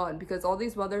going on? Because all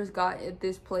these mothers got at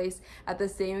this place at the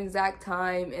same exact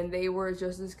time, and they were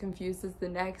just as confused as the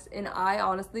next. And I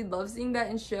honestly love seeing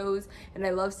that in shows, and I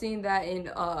love seeing that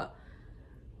in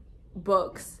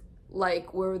books,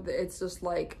 like where it's just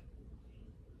like,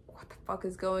 what the fuck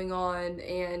is going on?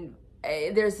 And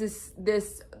there's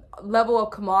this level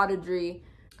of camaraderie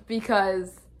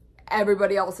because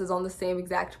everybody else is on the same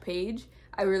exact page.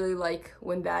 I really like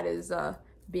when that is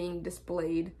being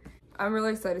displayed. I'm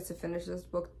really excited to finish this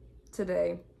book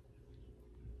today.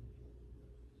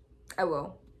 I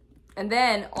will. And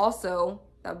then also,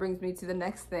 that brings me to the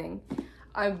next thing.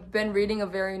 I've been reading A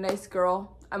Very Nice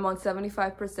Girl. I'm on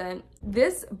 75%.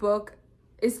 This book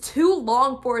is too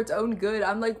long for its own good.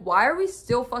 I'm like, why are we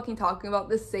still fucking talking about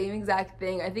the same exact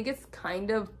thing? I think it's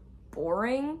kind of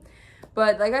boring.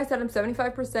 But like I said, I'm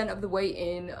 75% of the way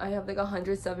in. I have like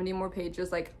 170 more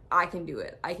pages. Like, I can do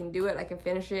it. I can do it. I can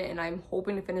finish it. And I'm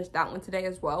hoping to finish that one today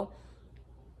as well.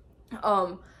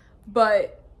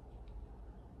 But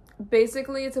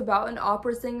basically, it's about an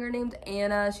opera singer named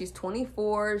Anna. She's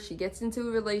 24. She gets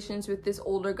into relations with this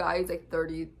older guy. He's like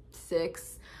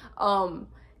 36.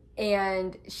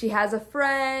 And she has a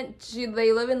friend.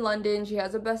 They live in London. She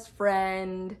has a best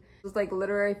friend. It's like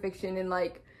literary fiction and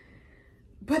like,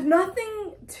 but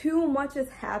nothing too much has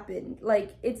happened.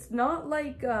 Like, it's not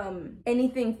like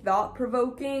anything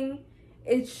thought-provoking.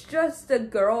 It's just a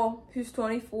girl who's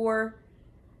 24,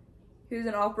 who's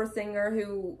an opera singer,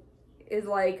 who is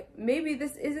like, maybe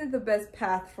this isn't the best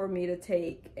path for me to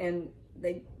take, and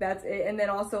like, that's it. And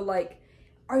then also like,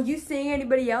 are you seeing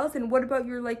anybody else? And what about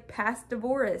your like past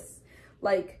divorce?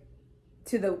 Like,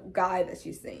 to the guy that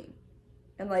she's seeing.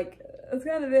 And like, that's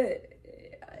kind of it.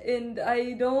 And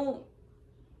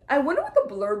I wonder what the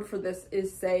blurb for this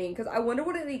is saying, because I wonder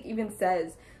what it like, even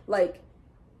says, like,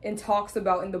 and talks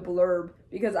about in the blurb,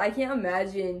 because I can't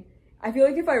imagine. I feel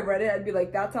like if I read it, I'd be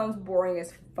like, that sounds boring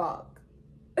as fuck.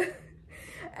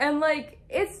 And like,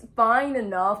 it's fine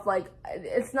enough. Like,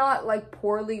 it's not like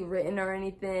poorly written or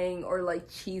anything, or like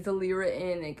cheesily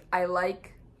written. Like, I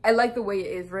like the way it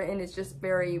is written. It's just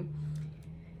very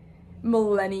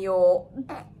millennial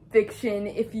fiction,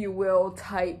 if you will,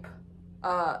 type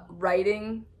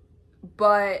writing.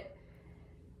 But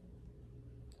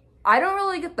I don't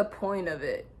really get the point of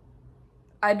it.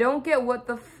 I don't get what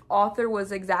the author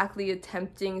was exactly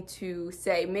attempting to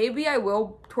say. Maybe I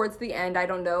will towards the end, I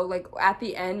don't know. Like, at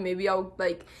the end, maybe I'll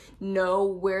like know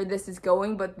where this is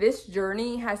going. But this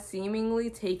journey has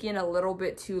seemingly taken a little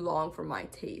bit too long for my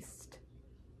taste.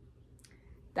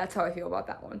 That's how I feel about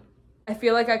that one. I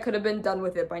feel like I could have been done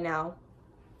with it by now.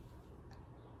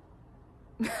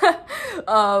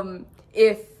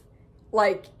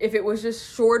 If it was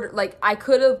just short, like, I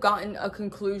could have gotten a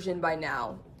conclusion by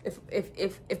now if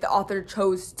the author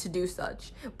chose to do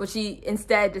such, but she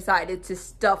instead decided to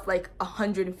stuff like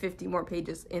 150 more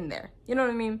pages in there. You know what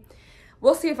I mean?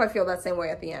 We'll see if I feel that same way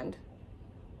at the end,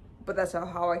 but that's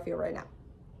how I feel right now.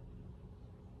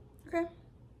 Okay.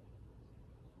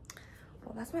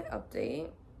 Well, that's my update.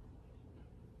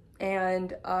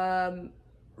 And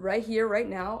right here, right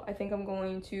now, I think I'm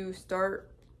going to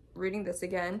start reading this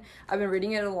again. I've been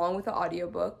reading it along with the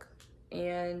audiobook,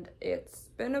 and it's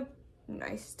been a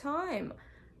nice time.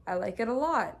 I like it a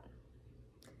lot.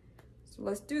 So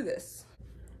let's do this.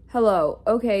 Hello.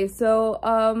 Okay, so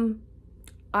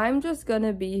I'm just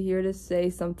gonna be here to say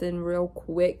something real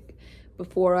quick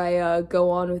before I go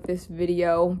on with this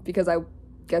video, because I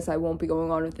guess I won't be going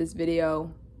on with this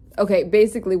video. Okay,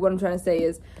 basically what I'm trying to say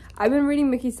is, I've been reading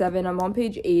Mickey 7, I'm on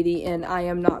page 80, and I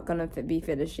am not gonna be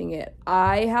finishing it.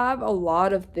 I have a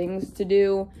lot of things to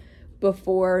do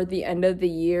before the end of the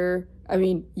year. I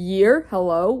mean, year?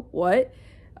 Hello? What?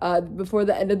 Before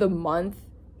the end of the month,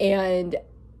 and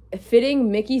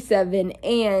fitting Mickey 7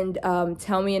 and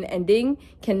Tell Me an Ending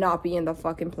cannot be in the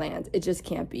fucking plans. It just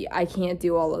can't be. I can't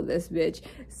do all of this, bitch.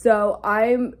 So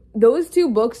those two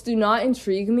books do not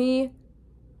intrigue me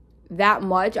that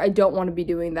much. I don't want to be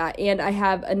doing that. And I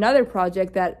have another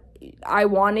project that I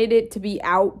wanted it to be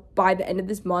out by the end of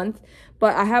this month,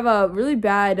 but I have a really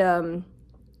bad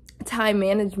time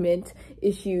management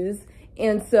issues.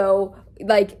 And so,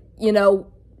 like, you know,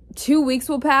 2 weeks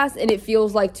will pass and it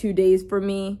feels like 2 days for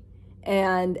me.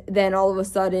 And then all of a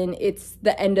sudden it's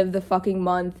the end of the fucking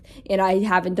month and I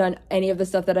haven't done any of the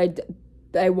stuff that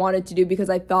I wanted to do because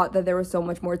I thought that there was so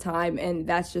much more time, and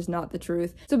that's just not the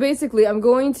truth. So basically, I'm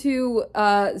going to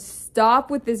stop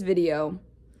with this video.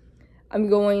 I'm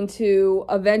going to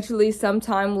eventually,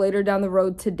 sometime later down the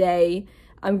road today,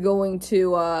 I'm going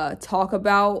to talk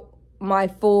about my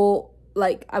full,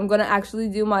 like, I'm going to actually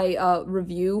do my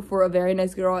review for A Very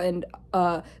Nice Girl and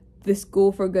The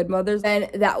School for Good Mothers, and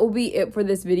that will be it for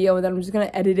this video. And then I'm just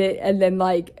gonna edit it and then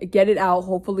like get it out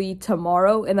hopefully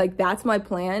tomorrow, and like that's my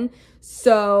plan.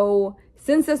 So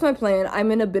since that's my plan,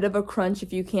 I'm in a bit of a crunch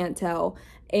if you can't tell,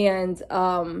 and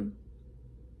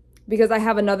because I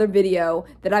have another video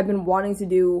that I've been wanting to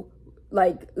do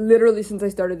like literally since I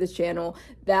started this channel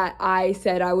that I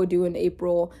said I would do in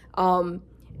April,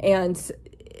 and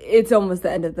it's almost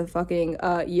the end of the fucking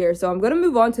year, so I'm gonna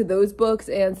move on to those books.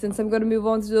 And since I'm gonna move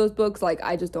on to those books, like,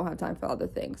 I just don't have time for other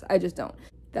things. I just don't.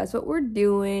 That's what we're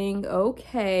doing.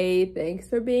 Okay, thanks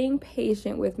for being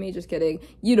patient with me. Just kidding.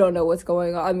 You don't know what's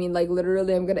going on. I mean, like,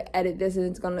 literally, I'm gonna edit this and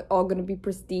it's all gonna be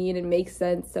pristine and make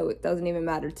sense, so it doesn't even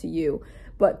matter to you,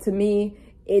 but to me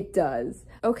it does.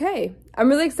 Okay, I'm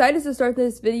really excited to start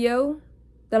this video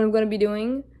that I'm gonna be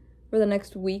doing for the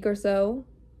next week or so,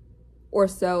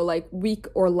 like week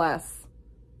or less.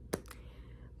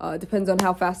 Depends on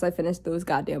how fast I finish those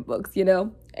goddamn books, you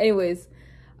know? Anyways,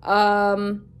 okay,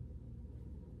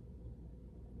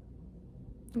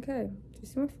 do you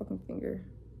see my fucking finger?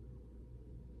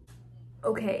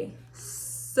 Okay,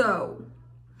 so,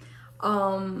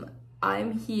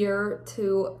 I'm here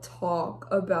to talk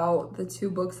about the 2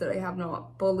 books that I have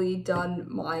not fully done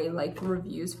my, like,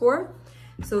 reviews for.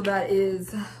 So that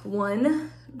is 1,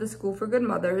 The School for Good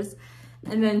Mothers,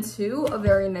 and then 2, A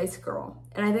Very Nice Girl.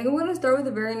 And I think I'm gonna start with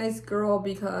A Very Nice Girl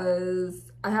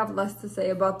because I have less to say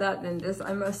about that than this,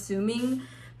 I'm assuming,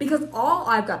 because all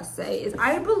I've got to say is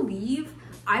I believe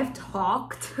I've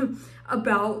talked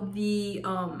about the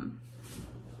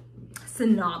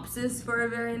synopsis for A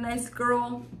Very Nice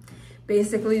Girl.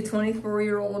 Basically, a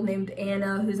 24-year-old named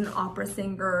Anna, who's an opera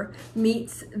singer,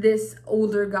 meets this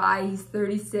older guy, he's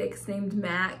 36, named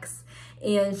Max,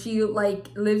 and she, like,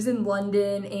 lives in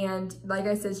London, and like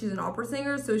I said, she's an opera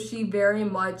singer, so she very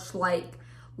much, like,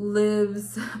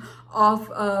 lives off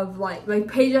of, like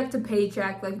paycheck to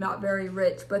paycheck, like, not very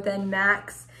rich. But then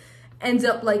Max ends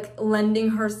up, like,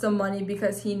 lending her some money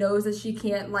because he knows that she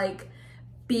can't, like,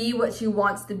 be what she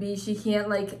wants to be. She can't,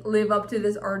 like, live up to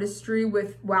this artistry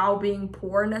while being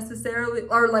poor necessarily,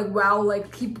 or, like, while,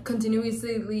 like, keep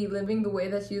continuously living the way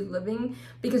that she's living,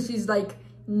 because she's, like,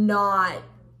 not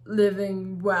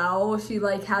living well. She,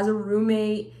 like, has a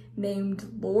roommate named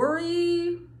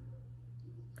Lori,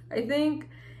 I think,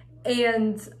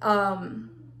 and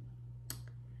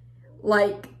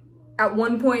like, at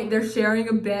one point they're sharing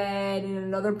a bed, and at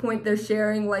another point they're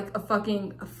sharing, like, a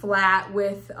fucking flat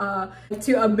with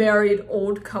to a married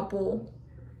old couple.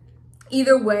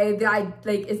 Either way,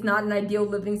 it's not an ideal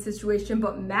living situation,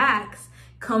 but Max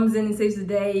comes in and saves the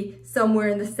day somewhere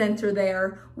in the center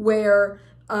there, where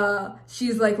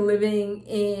she's, like, living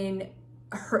in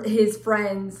his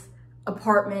friend's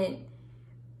apartment,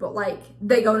 but, like,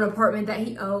 they go in an apartment that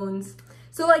he owns.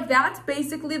 So, like, that's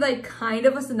basically, like, kind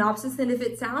of a synopsis, and if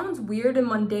it sounds weird and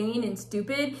mundane and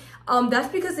stupid,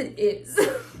 that's because it is.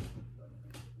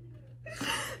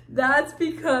 That's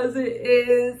because it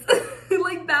is.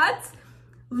 Like, that's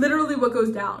literally what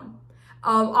goes down.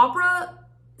 Opera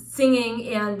singing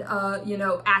and, you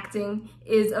know, acting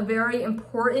is a very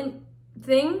important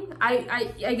thing,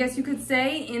 I guess you could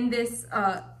say, in this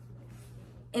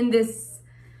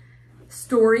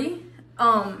story.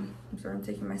 I'm sorry, I'm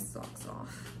taking my socks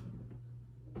off.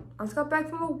 I just got back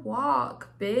from a walk,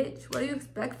 bitch. What do you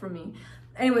expect from me?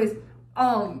 Anyways,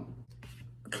 can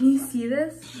you see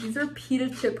this? These are pita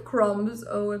chip crumbs.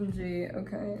 OMG.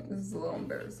 Okay, this is a little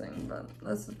embarrassing, but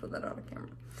let's just put that out of camera.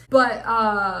 But,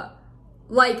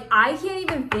 like, I can't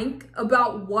even think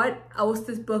about what else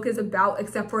this book is about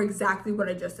except for exactly what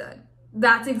I just said.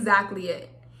 That's exactly it.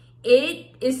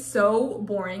 It is so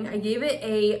boring. I gave it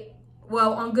a,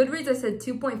 well, on Goodreads I said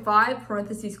 2.5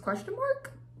 parentheses question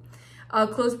mark,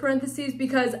 close parentheses,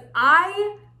 because when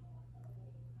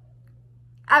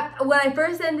I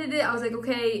first ended it, I was like,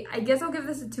 okay, I guess I'll give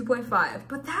this a 2.5,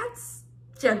 but that's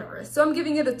generous, so I'm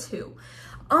giving it a 2.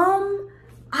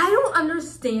 I don't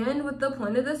understand what the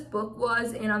point of this book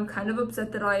was, and I'm kind of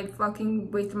upset that I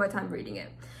fucking wasted my time reading it.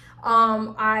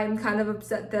 I'm kind of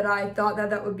upset that I thought that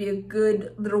that would be a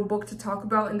good little book to talk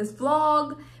about in this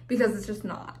vlog, because it's just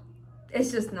not. It's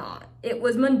just not. It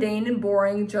was mundane and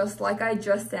boring, just like I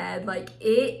just said. Like,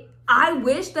 I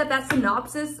wish that that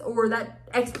synopsis or that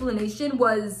explanation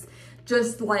was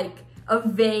just like a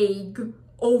vague,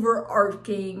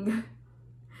 overarching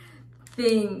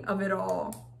thing of it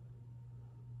all.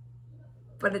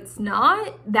 But it's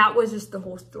not. That was just the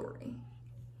whole story.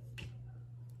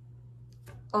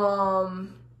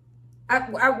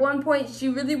 At one point, she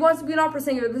really wants to be an opera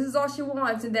singer. This is all she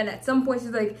wants. And then at some point,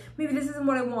 she's like, maybe this isn't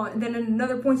what I want. And then at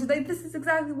another point, she's like, this is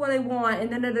exactly what I want. And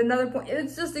then at another point,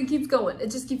 it keeps going. It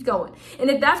just keeps going. And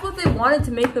if that's what they wanted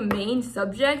to make the main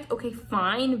subject, okay,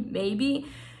 fine, maybe.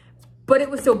 But it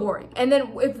was so boring. And then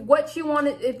what they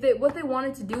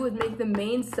wanted to do was make the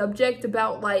main subject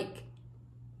about, like,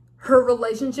 her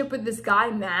relationship with this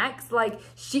guy, Max. Like,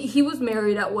 he was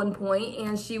married at one point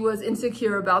and she was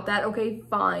insecure about that. Okay,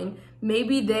 fine.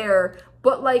 Maybe there.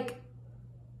 But, like,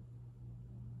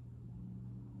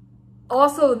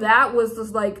 also that was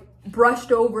just like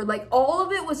brushed over. Like all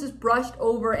of it was just brushed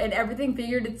over, and everything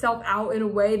figured itself out in a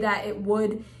way that it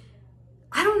would,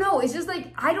 I don't know. It's just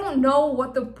like, I don't know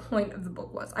what the point of the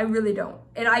book was. I really don't.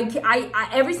 And I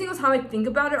every single time I think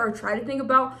about it or try to think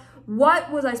about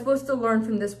what was I supposed to learn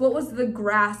from this? What was the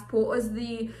grasp? What was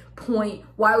the point?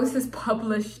 Why was this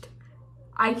published?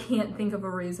 I can't think of a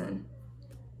reason.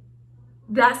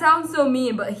 That sounds so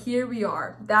mean, but here we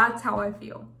are. That's how I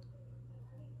feel.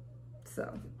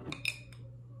 So.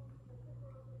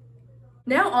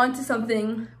 Now on to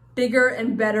something bigger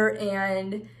and better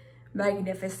and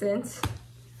magnificent.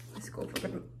 Let's go for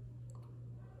good.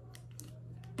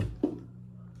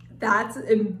 That's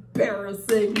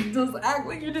embarrassing. Just act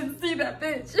like you didn't see that,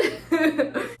 bitch.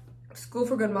 School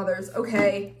for Good Mothers.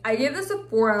 Okay, I gave this a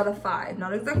 4 out of 5.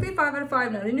 Not exactly a 5 out of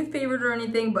 5, not a new favorite or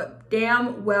anything, but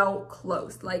damn well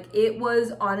close. Like, it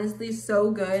was honestly so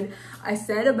good. I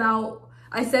said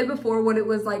before what it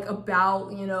was like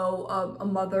about, you know, a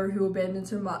mother who abandons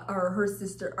her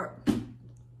sister.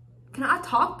 Can I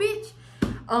talk, bitch?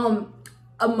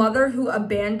 A mother who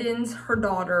abandons her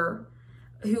daughter,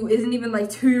 who isn't even like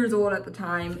 2 years old at the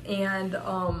time, and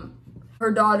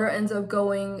her daughter ends up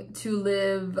going to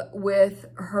live with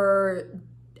her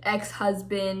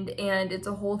ex-husband, and it's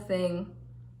a whole thing.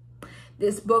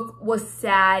 This book was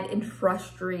sad and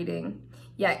frustrating,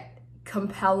 yet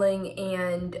compelling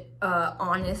and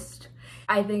honest.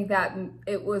 I think that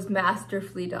it was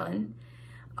masterfully done.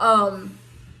 I'm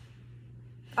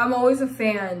always a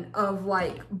fan of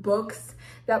like books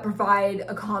that provide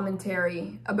a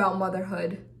commentary about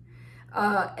motherhood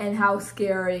and how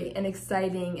scary and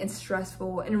exciting and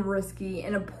stressful and risky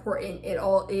and important it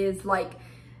all is. Like,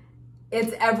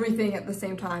 it's everything at the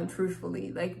same time,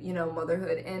 truthfully, like, you know,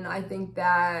 motherhood. And I think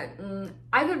that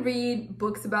I could read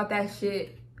books about that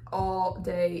shit all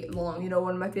day long. You know,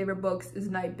 one of my favorite books is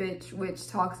Night Bitch, which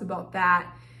talks about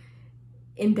that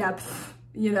in depth,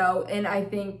 you know, and I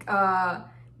think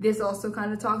this also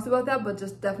kind of talks about that, but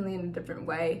just definitely in a different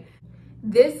way.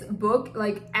 This book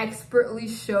like expertly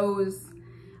shows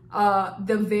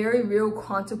the very real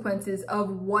consequences of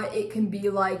what it can be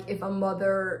like if a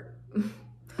mother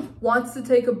wants to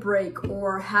take a break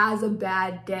or has a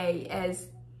bad day, as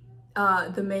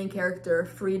the main character,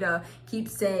 Frida,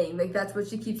 keeps saying. Like, that's what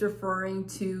she keeps referring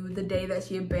to, the day that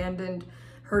she abandoned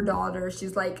her daughter.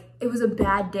 She's like, it was a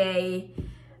bad day.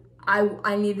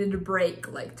 I needed a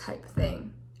break, like, type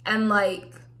thing. And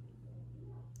like,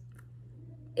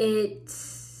 it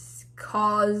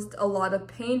caused a lot of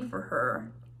pain for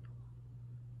her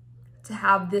to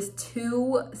have this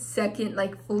 2-second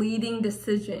like fleeting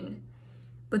decision,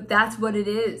 but that's what it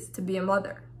is to be a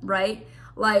mother, right?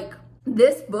 Like,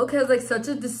 this book has like such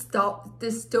a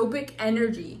dystopic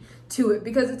energy to it,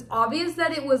 because it's obvious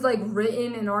that it was like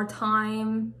written in our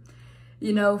time,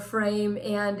 you know, frame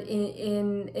and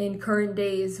in current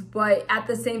days. But at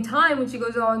the same time, when she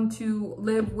goes on to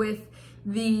live with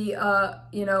the,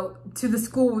 you know, to the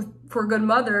school for good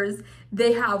mothers,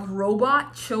 they have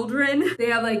robot children.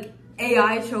 They have like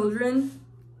AI children.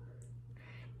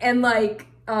 And like,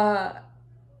 that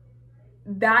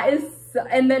is,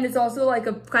 and then it's also like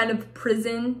a kind of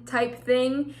prison type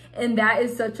thing. And that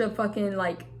is such a fucking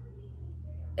like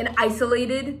an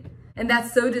isolated, and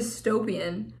that's so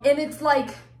dystopian. And it's like,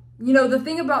 you know, the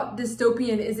thing about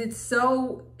dystopian is it's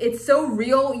so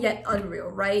real yet unreal,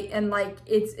 right? And like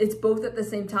it's both at the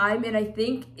same time. And I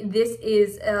think this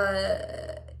is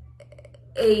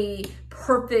a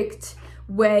perfect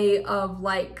way of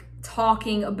like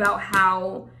talking about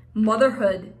how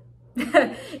motherhood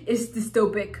is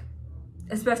dystopic,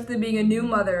 especially being a new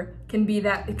mother can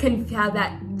have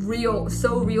that real,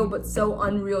 so real but so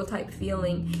unreal type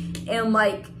feeling. And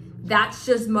like, that's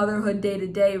just motherhood day to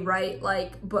day, right?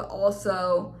 Like, but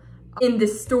also in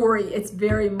this story, it's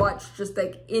very much just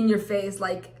like in your face,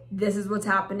 like, this is what's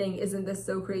happening. Isn't this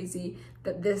so crazy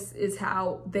that this is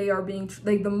how they are being,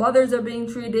 like, the mothers are being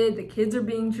treated, the kids are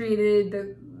being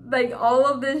treated, like all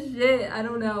of this shit, I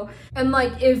don't know. And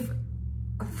like, if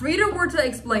Frida were to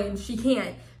explain, she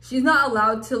can't. She's not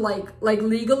allowed to like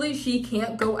legally, she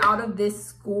can't go out of this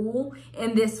school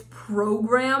and this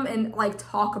program and like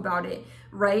talk about it,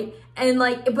 right? And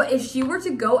like, but if she were to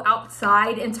go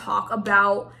outside and talk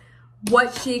about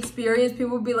what she experienced,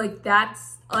 people would be like,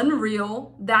 that's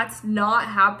unreal. That's not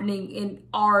happening in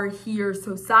our here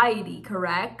society,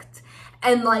 correct?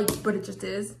 And like, but it just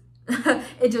is.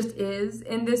 It just is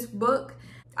in this book.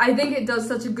 I think it does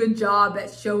such a good job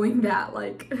at showing that,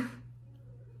 like,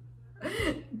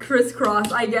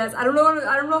 crisscross, I guess. I don't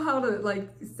know how to like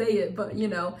say it, but you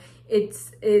know,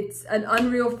 it's an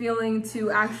unreal feeling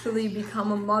to actually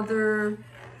become a mother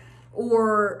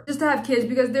or just to have kids,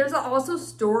 because there's also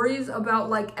stories about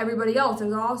like everybody else.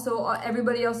 There's also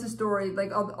everybody else's story,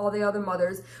 like all the other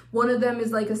mothers. One of them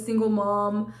is like a single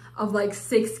mom of like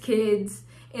 6 kids,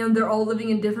 and they're all living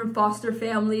in different foster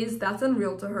families. That's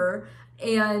unreal to her.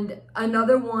 And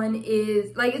another one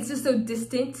is like, it's just so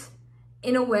distant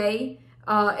in a way.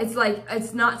 It's like,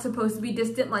 it's not supposed to be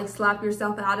distant, like slap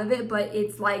yourself out of it, but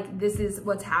it's like, this is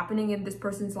what's happening in this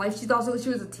person's life. She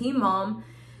was a teen mom.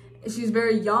 She's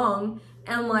very young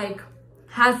and like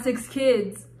has 6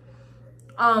 kids.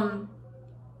 And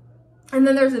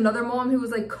then there's another mom who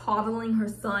was like coddling her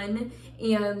son,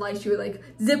 and like she would like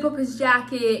zip up his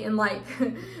jacket and like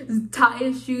tie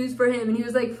his shoes for him. And he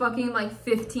was like fucking like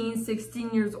 15, 16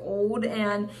 years old.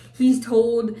 And he's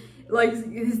told like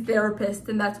his therapist,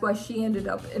 and that's why she ended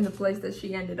up in the place that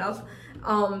she ended up,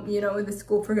 you know, in the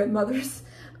school for good mothers.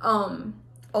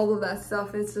 All of that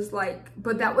stuff. It's just like,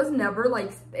 but that was never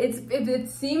like,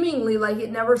 it's seemingly like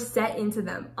it never set into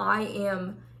them. I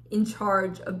am in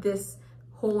charge of this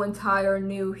whole entire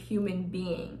new human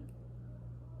being.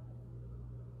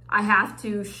 I have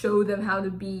to show them how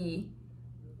to be.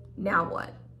 Now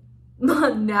what?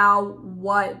 Now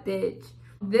what, bitch?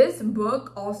 This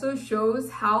book also shows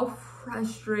how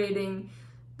frustrating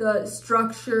the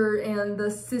structure and the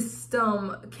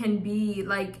system can be.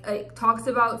 Like, it talks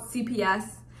about CPS,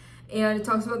 and it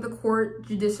talks about the court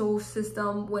judicial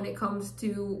system when it comes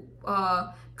to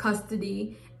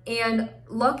custody. And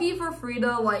lucky for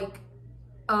Frida, like,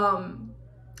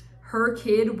 her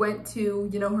kid went to,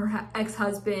 you know, her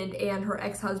ex-husband and her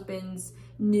ex-husband's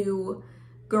new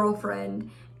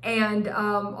girlfriend. And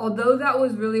although that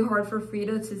was really hard for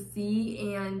Frida to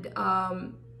see and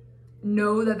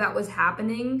know that that was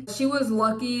happening, she was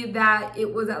lucky that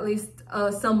it was at least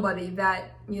somebody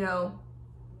that, you know,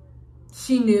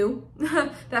 she knew,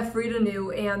 that Frida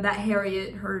knew, and that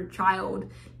Harriet, her child,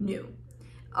 knew.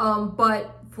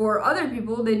 But for other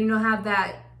people, they do not have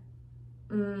that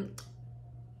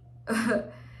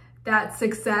that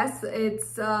success.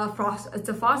 It's a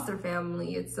foster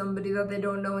family. It's somebody that they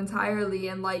don't know entirely.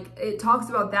 And like, it talks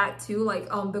about that too, like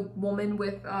the woman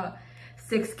with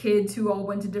 6 kids who all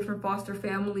went to different foster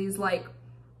families. Like,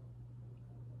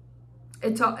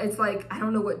 it's like, I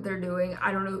don't know what they're doing.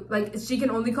 I don't know, like, she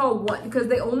can only call one, because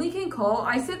they only can call,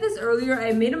 I said this earlier,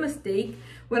 I made a mistake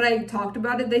when I talked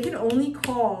about it. They can only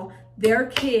call their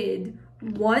kid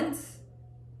once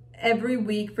every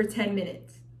week for 10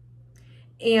 minutes.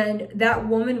 And that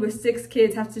woman with 6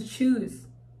 kids has to choose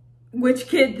which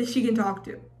kid that she can talk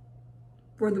to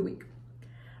for the week.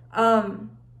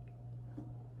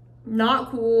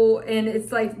 Not cool. And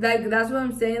it's like, that's what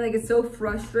I'm saying. Like, it's so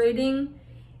frustrating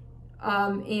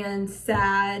and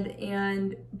sad,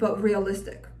 but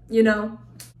realistic, you know?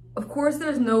 Of course,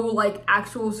 there's no like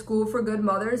actual school for good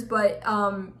mothers, but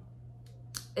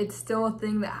it's still a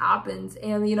thing that happens.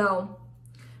 And, you know,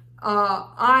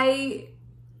 I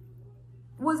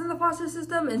was in the foster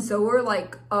system, and so were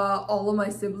like all of my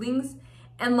siblings.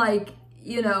 And like,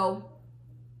 you know,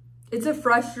 it's a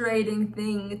frustrating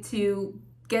thing to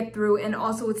get through. And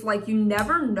also, it's like, you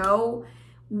never know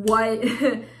what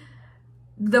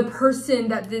the person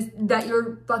that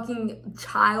your fucking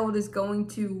child is going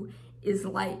to is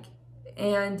like.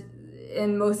 And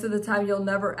most of the time, you'll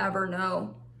never ever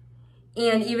know.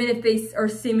 And even if they are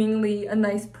seemingly a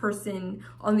nice person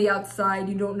on the outside,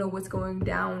 you don't know what's going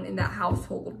down in that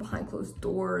household behind closed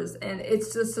doors. And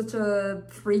it's just such a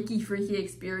freaky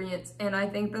experience. And I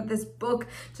think that this book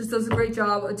just does a great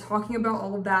job of talking about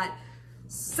all of that.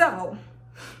 So,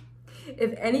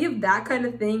 if any of that kind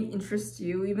of thing interests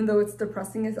you, even though it's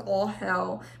depressing as all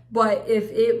hell, but if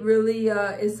it really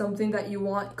is something that you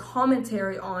want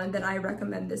commentary on, then I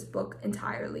recommend this book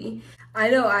entirely. I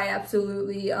know I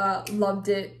absolutely loved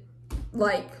it.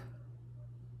 Like,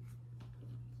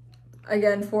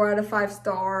 again, 4 out of 5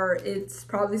 star. It's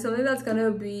probably something that's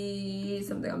gonna be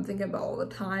something I'm thinking about all the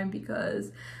time,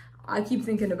 because I keep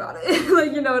thinking about it.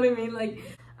 Like, you know what I mean?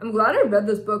 Like, I'm glad I read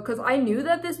this book, because I knew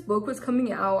that this book was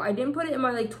coming out. I didn't put it in my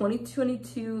like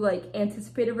 2022 like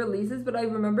anticipated releases, but I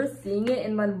remember seeing it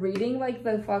and then reading like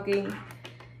the fucking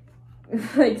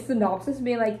like synopsis,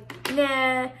 being like,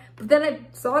 nah. But then I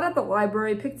saw it at the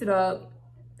library, picked it up,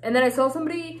 and then I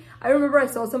remember I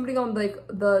saw somebody on like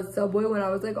the subway when I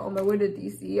was like on my way to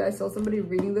DC. I saw somebody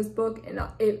reading this book, and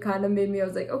it kind of made me, I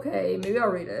was like, okay, maybe I'll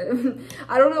read it.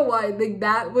 I don't know why, like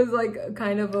that was like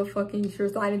kind of a fucking sure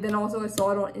sign. And then also I saw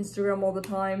it on Instagram all the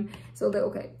time, so I was like,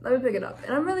 okay, let me pick it up.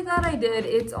 And I'm really glad I did.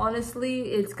 It's honestly,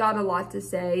 it's got a lot to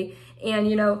say. And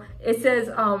you know, it says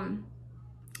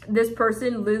this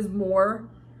person, Liz Moore,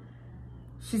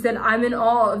 she said, I'm in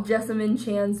awe of Jessamine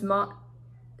Chan's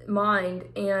mind.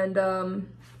 And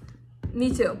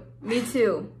me too,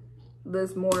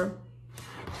 Liz Moore.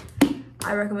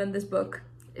 I recommend this book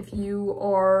if you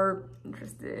are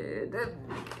interested.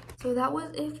 So that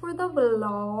was it for the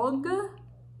vlog.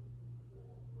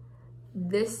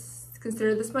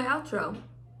 Consider this my outro.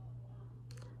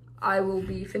 I will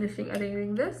be finishing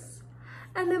editing this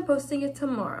and then posting it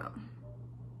tomorrow.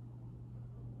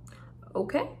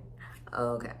 Okay?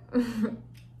 Okay.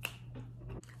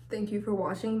 Thank you for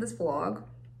watching this vlog.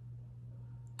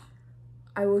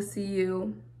 I will see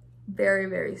you very,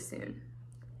 very soon,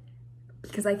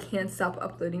 because I can't stop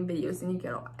uploading videos, and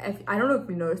I don't know if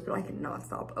you noticed, but I cannot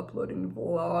stop uploading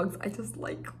vlogs. I just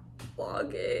like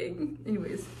vlogging.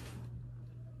 Anyways,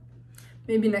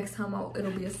 maybe next time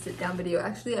it'll be a sit-down video.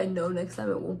 Actually, I know next time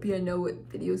it won't be. I know what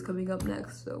video is coming up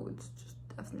next, so it's just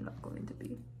definitely not going to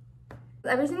be.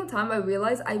 Every single time I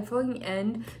realize I fucking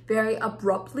end very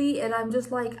abruptly, and I'm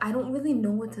just like, I don't really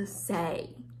know what to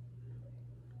say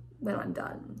when I'm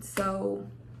done. So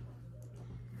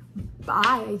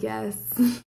bye, I guess.